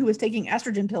woman who was taking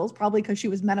estrogen pills, probably because she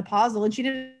was menopausal, and she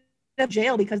didn't go to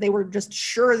jail because they were just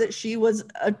sure that she was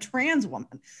a trans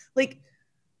woman. Like,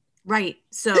 right.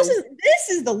 So this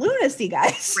is the lunacy,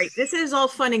 guys. Right. This is all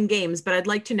fun and games, but I'd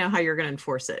like to know how you're going to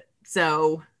enforce it.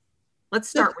 So let's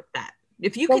start with that.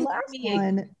 If you can give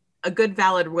me a good,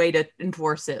 valid way to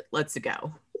enforce it, let's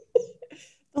go.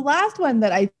 The last one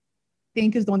that I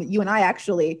think is the one that you and I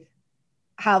actually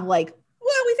have like,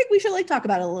 well, we think we should like talk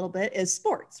about it a little bit, is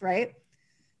sports, right?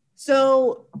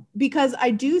 So, because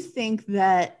I do think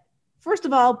that, first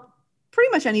of all, pretty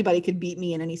much anybody could beat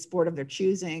me in any sport of their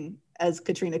choosing, as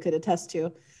Katrina could attest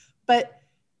to. But,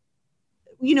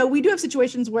 you know, we do have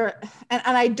situations where, and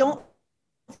I don't,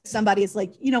 somebody is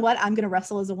like, you know what, I'm going to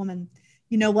wrestle as a woman.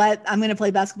 You know what, I'm going to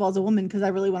play basketball as a woman because I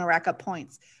really want to rack up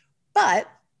points. But.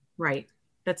 Right.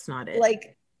 That's not it.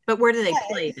 Like, but where do they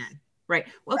play then? Right.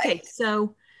 Okay. Right.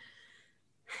 So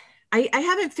I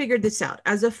haven't figured this out.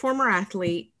 As a former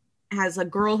athlete, as a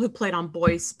girl who played on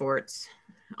boys sports,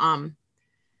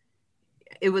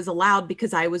 it was allowed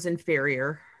because I was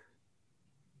inferior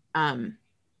in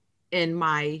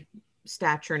my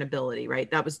stature and ability,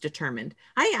 right? That was determined.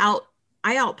 I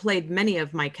outplayed many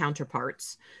of my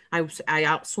counterparts. I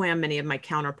outswam many of my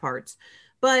counterparts,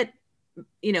 but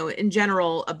you know, in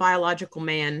general, a biological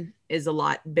man is a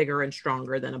lot bigger and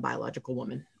stronger than a biological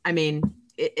woman. I mean,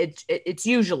 it's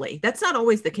usually, that's not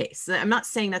always the case. I'm not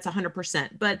saying that's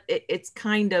 100%, but it's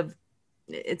kind of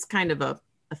a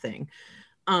thing.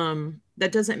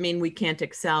 That doesn't mean we can't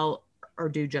excel or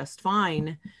do just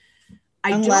fine.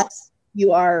 Unless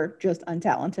you are just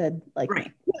untalented, like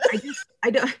right. me. I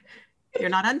don't. You're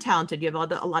not untalented. You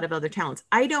have a lot of other talents.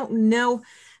 I don't know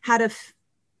how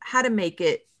to make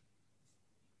it.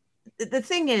 The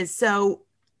thing is, so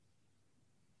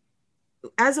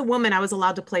as a woman, I was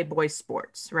allowed to play boys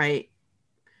sports, right?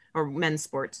 Or men's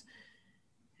sports.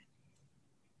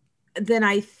 Then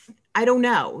I don't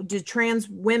know. Do trans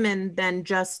women then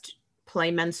just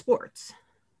play men's sports?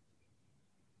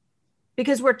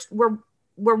 Because we're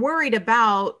worried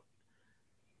about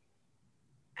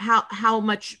how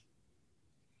much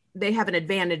they have an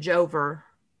advantage over,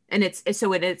 and it's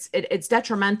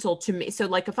detrimental to me. So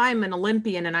like if I'm an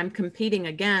Olympian and I'm competing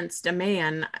against a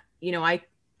man, you know, I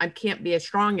can't be as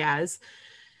strong as,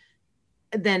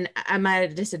 then I'm at a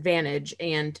disadvantage.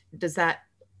 And does that,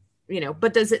 you know,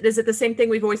 but is it the same thing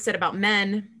we've always said about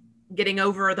men getting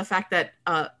over the fact that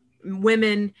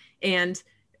women and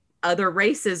other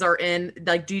races are in,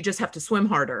 like, do you just have to swim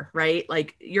harder, right?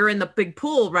 Like you're in the big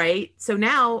pool, right? So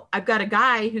now I've got a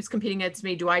guy who's competing against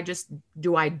me. Do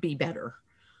I be better?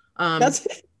 That's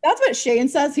what Shane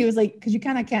says. He was like, because you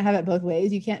kind of can't have it both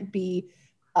ways. You can't be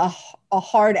a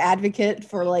hard advocate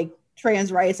for like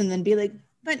trans rights and then be like,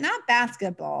 but not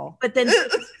basketball. But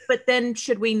then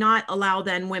should we not allow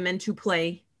then women to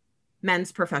play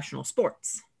men's professional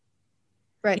sports?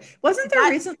 Right. Wasn't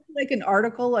there recently like an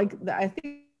article like I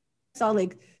think I saw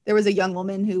like there was a young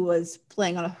woman who was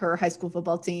playing on her high school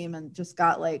football team and just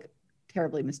got like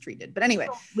terribly mistreated. But anyway,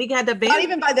 we had not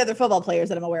even by the other football players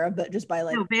that I'm aware of, but just by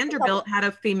like Vanderbilt had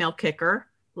a female kicker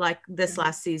like this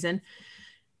last season.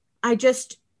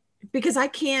 Because I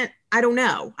don't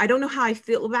know how I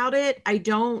feel about it. I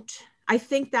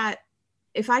think that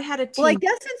if I had a team. Well, I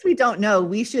guess since we don't know,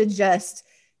 we should just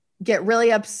get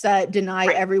really upset, deny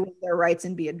everyone their rights,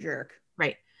 and be a jerk.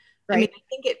 Right. I mean, I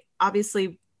think it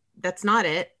obviously that's not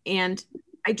it. And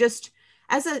I guess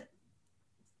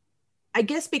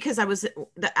because I was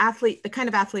the kind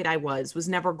of athlete I was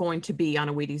never going to be on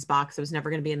a Wheaties box. I was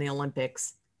never going to be in the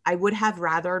Olympics. I would have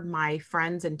rather my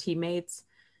friends and teammates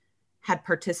had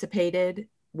participated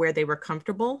where they were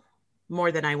comfortable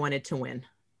more than I wanted to win.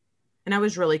 And I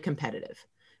was really competitive,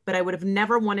 but I would have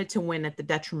never wanted to win at the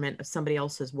detriment of somebody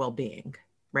else's well-being.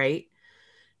 Right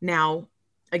now,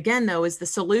 again, though, is the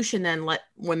solution then let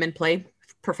women play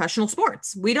professional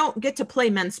sports? We don't get to play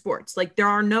men's sports. Like there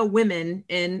are no women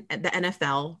in the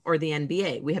NFL or the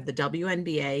NBA. We have the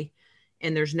WNBA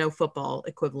and there's no football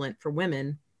equivalent for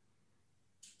women.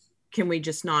 Can we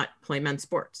just not play men's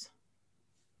sports?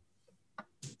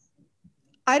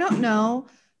 I don't know.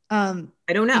 I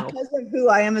don't know. Because of who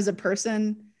I am as a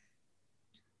person,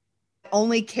 I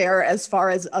only care as far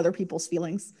as other people's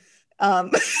feelings.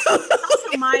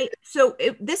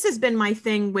 This has been my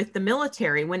thing with the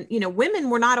military. When, women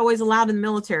were not always allowed in the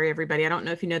military, everybody. I don't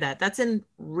know if you know that. That's in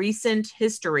recent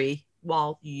history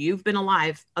while you've been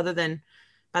alive, other than,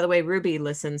 by the way, Ruby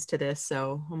listens to this.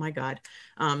 So, oh my God.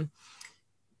 I'm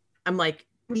like,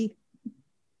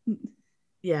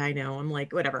 yeah, I know. I'm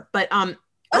like, whatever. But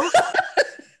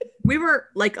we were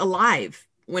like alive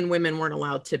when women weren't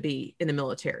allowed to be in the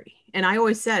military. And I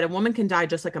always said a woman can die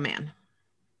just like a man.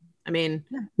 I mean,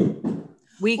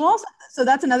 so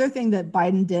that's another thing that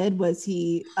Biden did was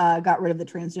he got rid of the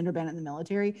transgender ban in the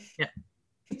military. Yeah.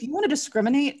 If you want to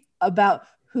discriminate about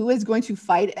who is going to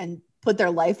fight and put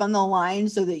their life on the line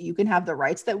so that you can have the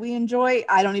rights that we enjoy,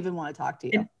 I don't even want to talk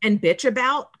to you. And bitch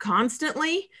about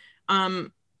constantly.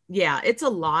 Yeah, it's a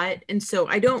lot. And so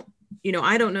I don't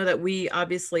know that we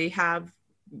obviously have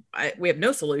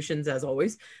no solutions as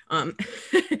always. But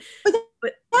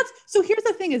so here's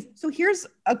the thing here's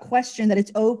a question that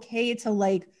it's okay to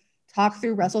like talk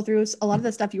through, wrestle through. A lot of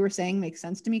the stuff you were saying makes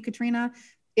sense to me, Katrina.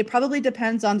 It probably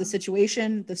depends on the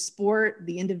situation, the sport,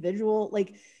 the individual.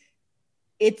 Like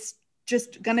it's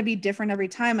just going to be different every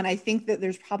time. And I think that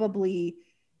there's probably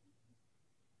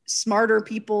smarter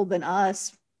people than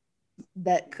us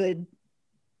that could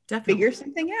figure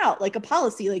something out, like a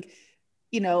policy, like,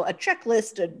 a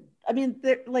checklist.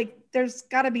 There's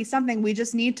got to be something. We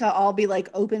just need to all be like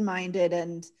open-minded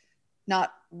and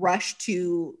not rush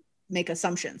to make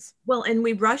assumptions. Well, and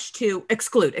we rush to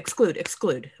exclude.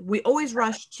 We always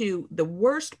rush to the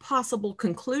worst possible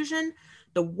conclusion,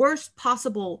 the worst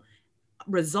possible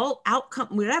result,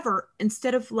 outcome, whatever,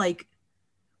 instead of like,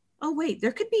 oh wait,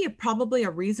 there could be probably a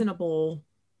reasonable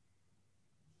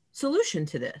solution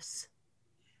to this.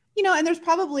 And there's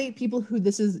probably people who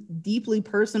this is deeply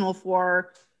personal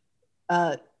for,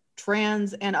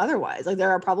 trans and otherwise. Like there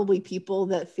are probably people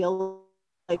that feel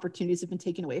like opportunities have been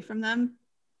taken away from them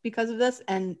because of this.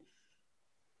 And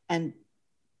I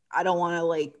don't want to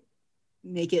like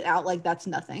make it out like that's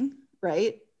nothing,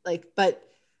 right? Like, but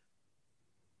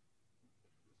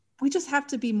we just have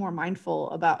to be more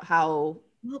mindful about how.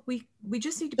 Well, we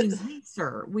just need to be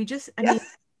nicer. Mean,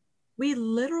 we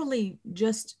literally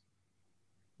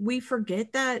we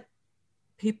forget that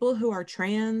people who are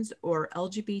trans or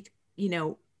LGBT,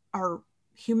 are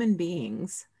human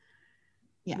beings.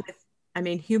 Yeah. With,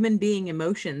 human being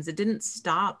emotions. It didn't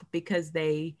stop because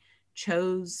they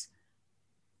chose,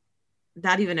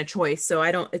 not even a choice. So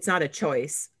it's not a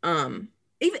choice. Even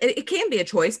it can be a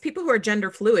choice. People who are gender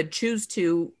fluid choose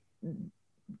to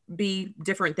be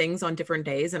different things on different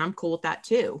days. And I'm cool with that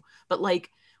too. But like,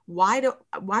 why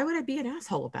would I be an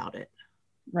asshole about it?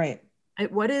 Right.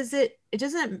 What is it? It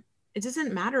doesn't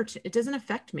matter. It doesn't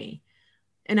affect me.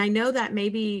 And I know that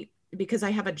maybe because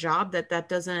I have a job that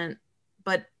doesn't,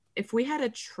 but if we had a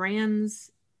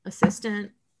trans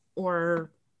assistant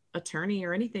or attorney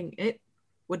or anything, it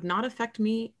would not affect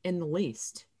me in the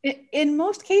least. In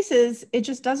most cases, it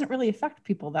just doesn't really affect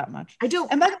people that much. I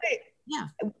don't. And by the way, yeah,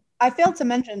 I failed to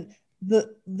mention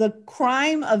the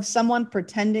crime of someone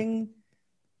pretending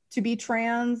to be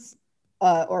trans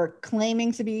or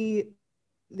claiming to be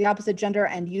the opposite gender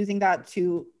and using that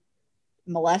to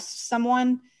molest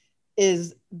someone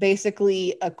is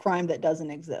basically a crime that doesn't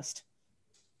exist.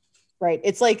 Right.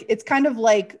 It's kind of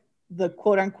like the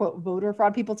quote unquote voter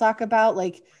fraud people talk about.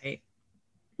 Like, right.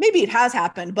 Maybe it has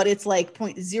happened, but it's like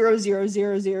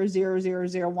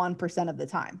 0.0000001% of the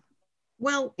time.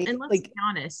 Well, and let's be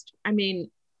honest. I mean,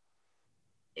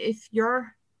 if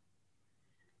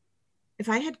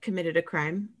I had committed a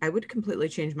crime, I would completely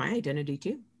change my identity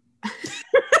too.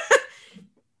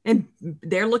 And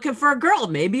they're looking for a girl.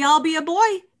 Maybe I'll be a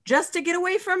boy just to get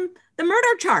away from the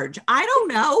murder charge. I don't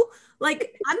know.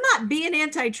 Like, I'm not being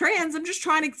anti-trans. I'm just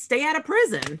trying to stay out of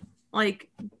prison.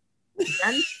 Like,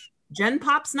 Gen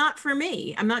Pop's not for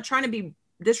me. I'm not trying to be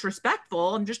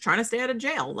disrespectful. I'm just trying to stay out of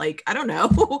jail. Like, I don't know.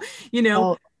 Well,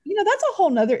 that's a whole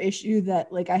nother issue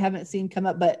that like I haven't seen come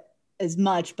up as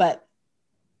much, but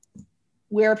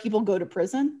where people go to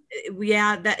prison.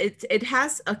 Yeah, that it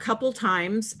has a couple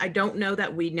times. I don't know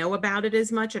that we know about it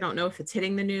as much. I don't know if it's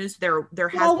hitting the news. There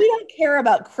has. Well, we don't care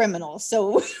about criminals,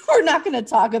 so we're not going to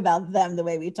talk about them the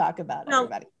way we talk about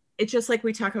everybody. It's just like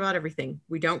we talk about everything.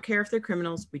 We don't care if they're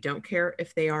criminals. We don't care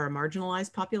if they are a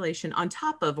marginalized population on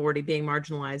top of already being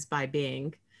marginalized by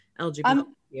being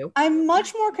LGBTQ. I'm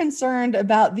much more concerned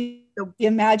about the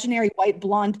imaginary white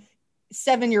blonde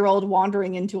 7-year-old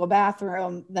wandering into a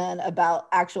bathroom than about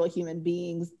actual human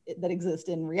beings that exist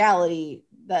in reality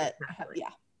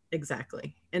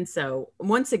Exactly. And so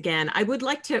once again,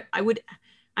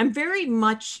 I'm very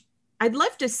much I'd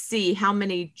love to see how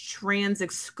many trans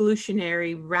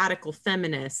exclusionary radical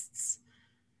feminists,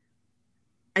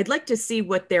 I'd like to see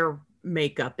what their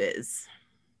makeup is.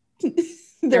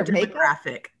 Their makeup?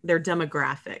 Their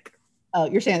demographic. Oh,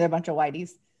 you're saying they're a bunch of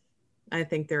whiteys? I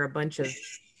think they're a bunch of,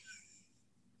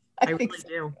 I really so.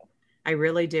 do. I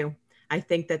really do. I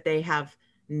think that they have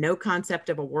no concept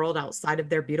of a world outside of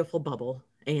their beautiful bubble.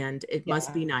 And it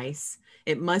must be nice.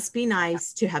 It must be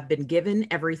nice to have been given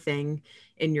everything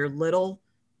in your little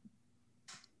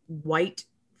white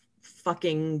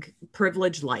fucking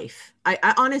privileged life.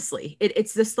 I honestly,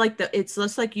 it's just like it's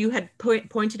just like you had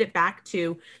pointed it back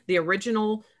to the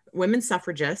original women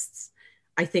suffragists.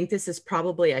 I think this is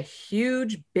probably a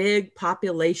huge, big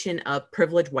population of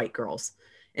privileged white girls.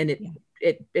 And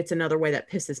it's another way that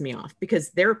pisses me off because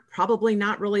they're probably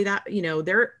not really that,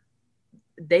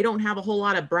 they don't have a whole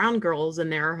lot of brown girls in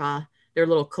their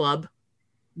little club.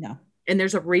 No. And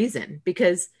there's a reason,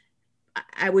 because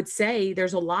I would say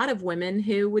there's a lot of women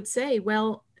who would say,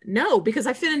 well, no, because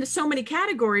I fit into so many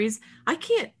categories. I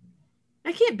can't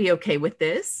be okay with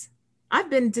this. I've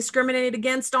been discriminated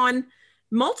against on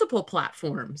multiple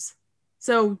platforms.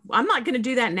 So I'm not going to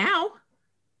do that now.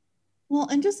 Well,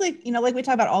 and just like, like we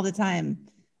talk about all the time,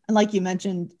 and like you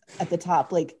mentioned at the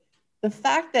top, like the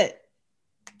fact that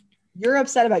you're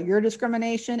upset about your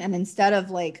discrimination, and instead of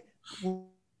like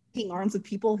linking arms with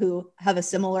people who have a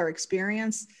similar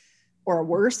experience or a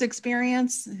worse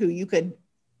experience who you could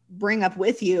bring up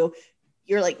with you,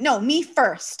 you're like, no, me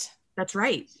first. That's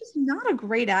right. It's just not a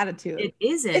great attitude. It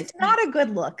isn't. It's not a good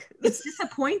look. It's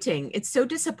disappointing. It's so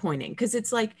disappointing because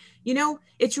it's like,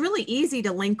 it's really easy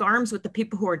to link arms with the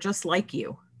people who are just like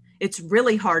you. It's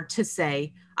really hard to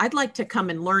say, I'd like to come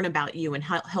and learn about you and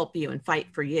help you and fight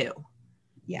for you.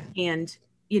 Yeah. And,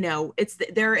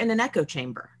 they're in an echo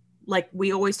chamber, like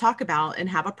we always talk about and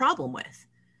have a problem with.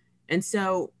 And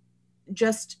so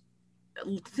just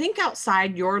think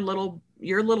outside your little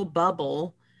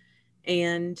bubble,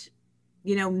 and,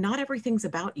 not everything's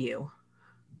about you.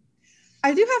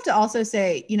 I do have to also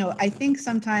say, I think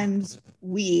sometimes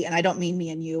we, and I don't mean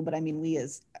me and you, but I mean we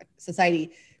as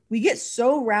society, we get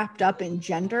so wrapped up in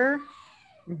gender.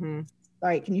 Mm-hmm.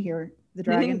 Sorry, can you hear the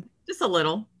dragon? Just a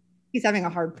little. He's having a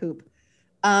hard poop.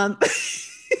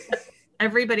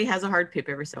 Everybody has a hard poop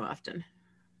every so often.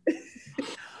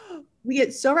 We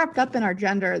get so wrapped up in our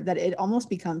gender that it almost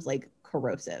becomes like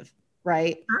corrosive,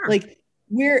 right? Sure. Like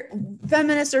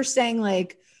feminists are saying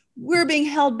like, we're being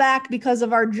held back because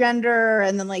of our gender.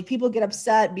 And then like people get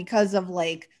upset because of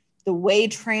like the way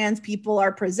trans people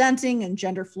are presenting and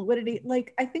gender fluidity.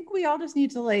 Like, I think we all just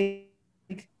need to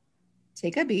like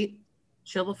take a beat.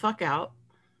 Chill the fuck out.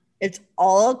 It's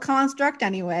all a construct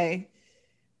anyway.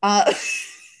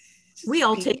 We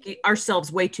all take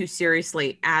ourselves way too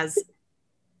seriously as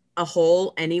a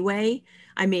whole anyway.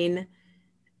 I mean,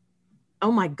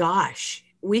 oh my gosh,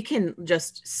 we can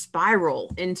just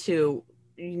spiral into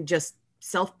just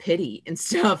self-pity and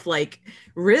stuff, like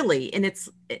really.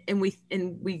 And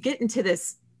we get into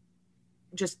this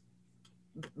just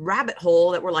rabbit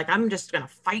hole that we're like, I'm just going to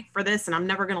fight for this and I'm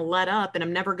never going to let up and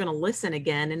I'm never going to listen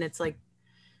again. And it's like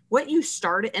what you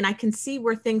started, and I can see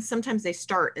where things, sometimes they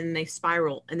start and they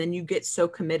spiral, and then you get so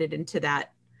committed into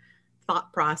that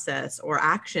thought process or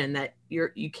action that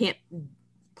you can't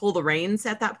pull the reins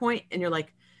at that point. And you're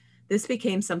like, this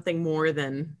became something more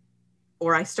than,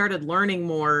 or I started learning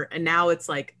more. And now it's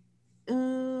like,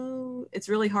 it's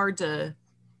really hard to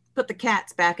put the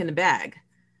cats back in the bag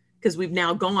because we've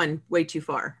now gone way too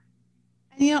far.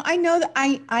 I know that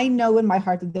I know in my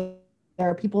heart that there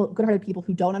are people, good-hearted people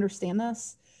who don't understand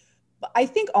this, but I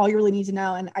think all you really need to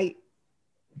know, and I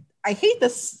hate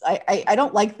this. I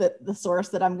don't like the source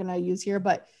that I'm going to use here,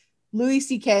 but Louis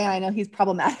C.K., I know he's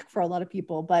problematic for a lot of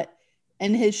people, but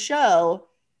in his show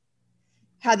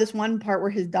had this one part where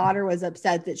his daughter was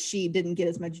upset that she didn't get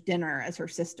as much dinner as her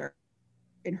sister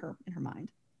in her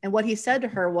mind. And what he said to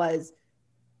her was,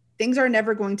 things are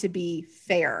never going to be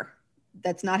fair.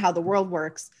 That's not how the world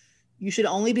works. You should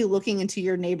only be looking into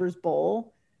your neighbor's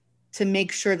bowl to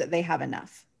make sure that they have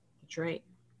enough. That's right.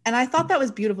 And I thought that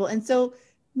was beautiful. And so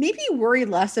maybe worry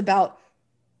less about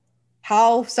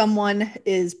how someone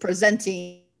is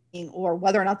presenting or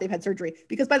whether or not they've had surgery.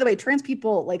 Because by the way, trans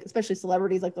people, like especially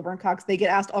celebrities like Laverne Cox, they get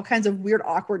asked all kinds of weird,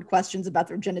 awkward questions about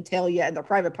their genitalia and their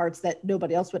private parts that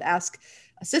nobody else would ask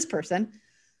a cis person.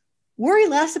 Worry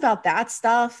less about that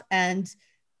stuff and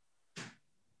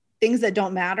things that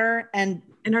don't matter and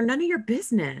are none of your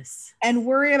business. And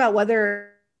worry about whether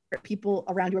people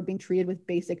around you are being treated with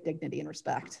basic dignity and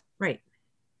respect. Right.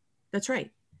 That's right.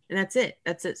 And that's it.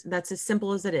 That's it. That's as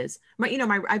simple as it is.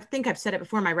 I think I've said it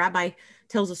before. My rabbi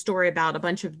tells a story about a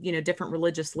bunch of, different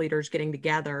religious leaders getting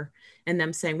together and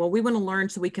them saying, well, we want to learn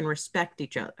so we can respect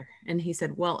each other. And he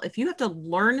said, well, if you have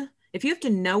to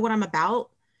know what I'm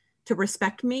about to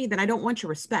respect me, then I don't want your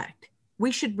respect.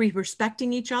 We should be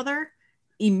respecting each other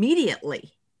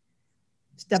immediately.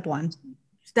 Step one.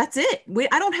 That's it.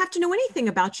 I don't have to know anything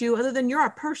about you other than you're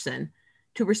a person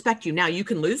to respect you. Now you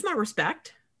can lose my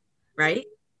respect, right?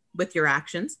 With your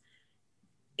actions,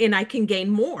 and I can gain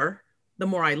more the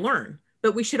more I learn.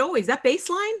 But we should always, the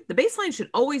baseline should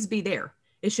always be there.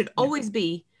 It should always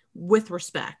be with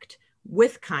respect,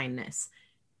 with kindness.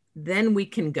 Then we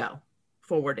can go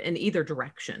forward in either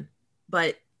direction.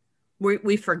 But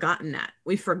we've forgotten that.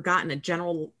 We've forgotten a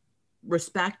general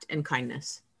respect and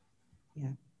kindness. Yeah.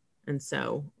 And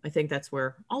so I think that's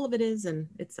where all of it is, and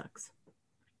it sucks.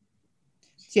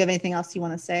 Do you have anything else you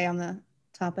want to say on the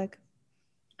topic?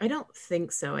 I don't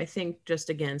think so. I think just,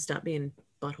 again, stop being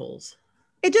buttholes.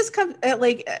 It just comes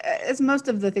as most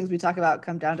of the things we talk about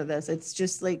come down to this. It's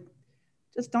just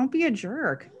just don't be a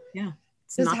jerk. Yeah.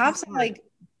 Just have some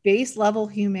base level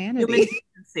humanity.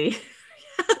 You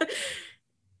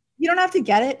don't have to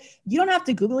get it. You don't have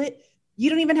to Google it. You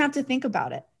don't even have to think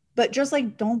about it, but just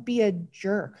don't be a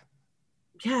jerk.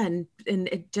 Yeah. And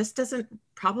it just doesn't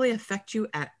probably affect you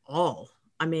at all.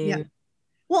 I mean, yeah.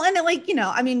 Well,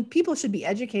 and people should be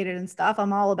educated and stuff.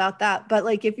 I'm all about that. But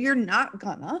if you're not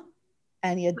gonna,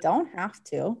 and you don't have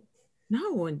to.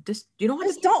 No, and you don't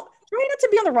have to. Don't try not to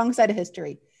be on the wrong side of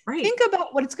history. Right. Think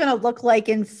about what it's going to look like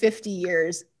in 50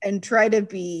 years and try to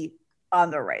be on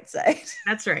the right side.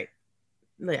 That's right.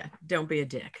 Yeah. Don't be a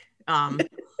dick. And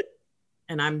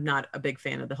I'm not a big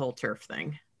fan of the whole turf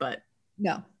thing, but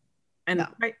no.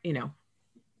 Right.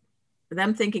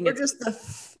 Them thinking it's just the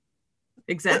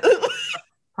exactly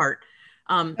part.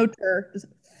 No turf.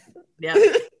 Yeah.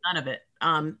 None of it.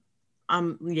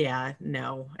 Yeah,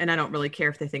 no. And I don't really care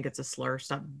if they think it's a slur.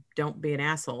 Don't be an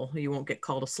asshole. You won't get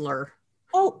called a slur.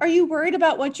 Oh, are you worried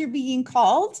about what you're being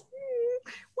called?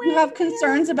 You have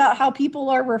concerns about how people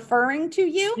are referring to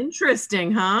you?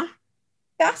 Interesting, huh?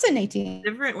 Fascinating.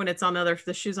 Different when it's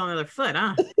the shoe's on the other foot,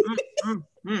 huh?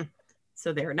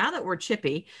 So there. Now that we're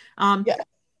chippy,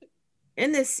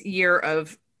 in this year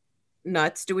of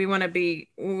nuts, do we want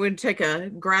to take a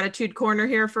gratitude corner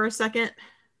here for a second?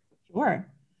 Sure.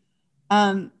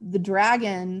 The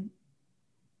dragon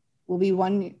will be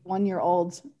 1 year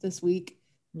old this week.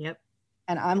 Yep.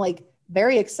 And I'm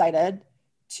very excited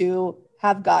to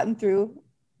have gotten through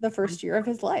the first year of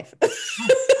his life.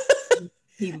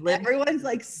 Everyone's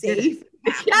safe.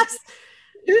 Yes.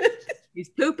 He's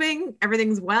pooping.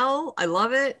 Everything's well. I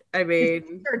love it. I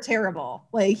mean, they're terrible.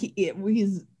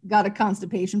 He's got a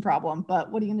constipation problem,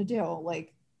 but what are you going to do?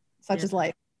 Such is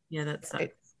life. Yeah, that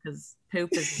sucks because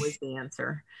poop is always the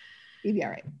answer. You'd be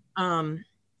all right.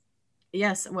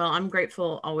 Yes. Well, I'm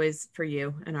grateful always for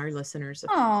you and our listeners.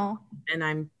 Oh. And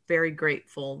I'm very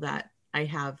grateful that I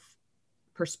have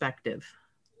perspective.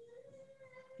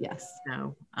 Yes.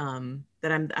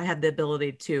 That I have the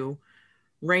ability to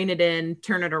rein it in,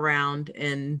 turn it around,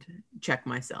 and check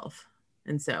myself.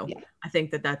 And so I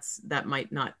think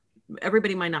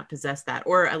everybody might not possess that,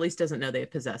 or at least doesn't know they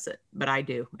possess it, but I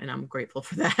do. And I'm grateful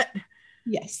for that.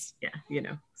 Yes.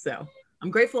 Yeah. So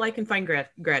I'm grateful I can find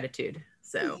gratitude.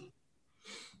 So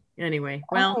anyway,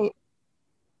 well. Right.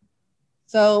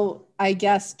 So I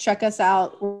guess check us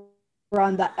out. We're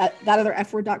on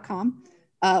thatotherfword.com.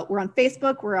 We're on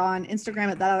Facebook. We're on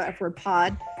Instagram at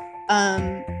thatotherfwordpod.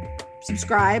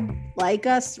 Subscribe, like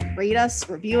us, rate us,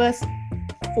 review us,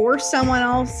 force someone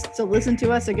else to listen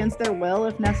to us against their will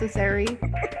if necessary.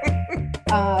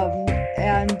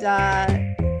 And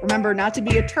remember not to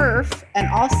be a turf. And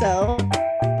also,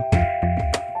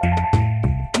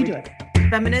 you do it.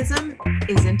 Feminism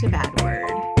isn't a bad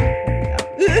word.